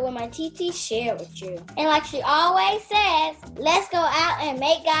enjoyed what my TT shared with you. And like she always says, let's go out and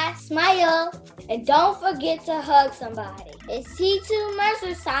make God smile. And don't forget to hug somebody. It's T2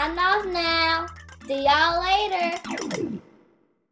 Mercer signing off now. See y'all later.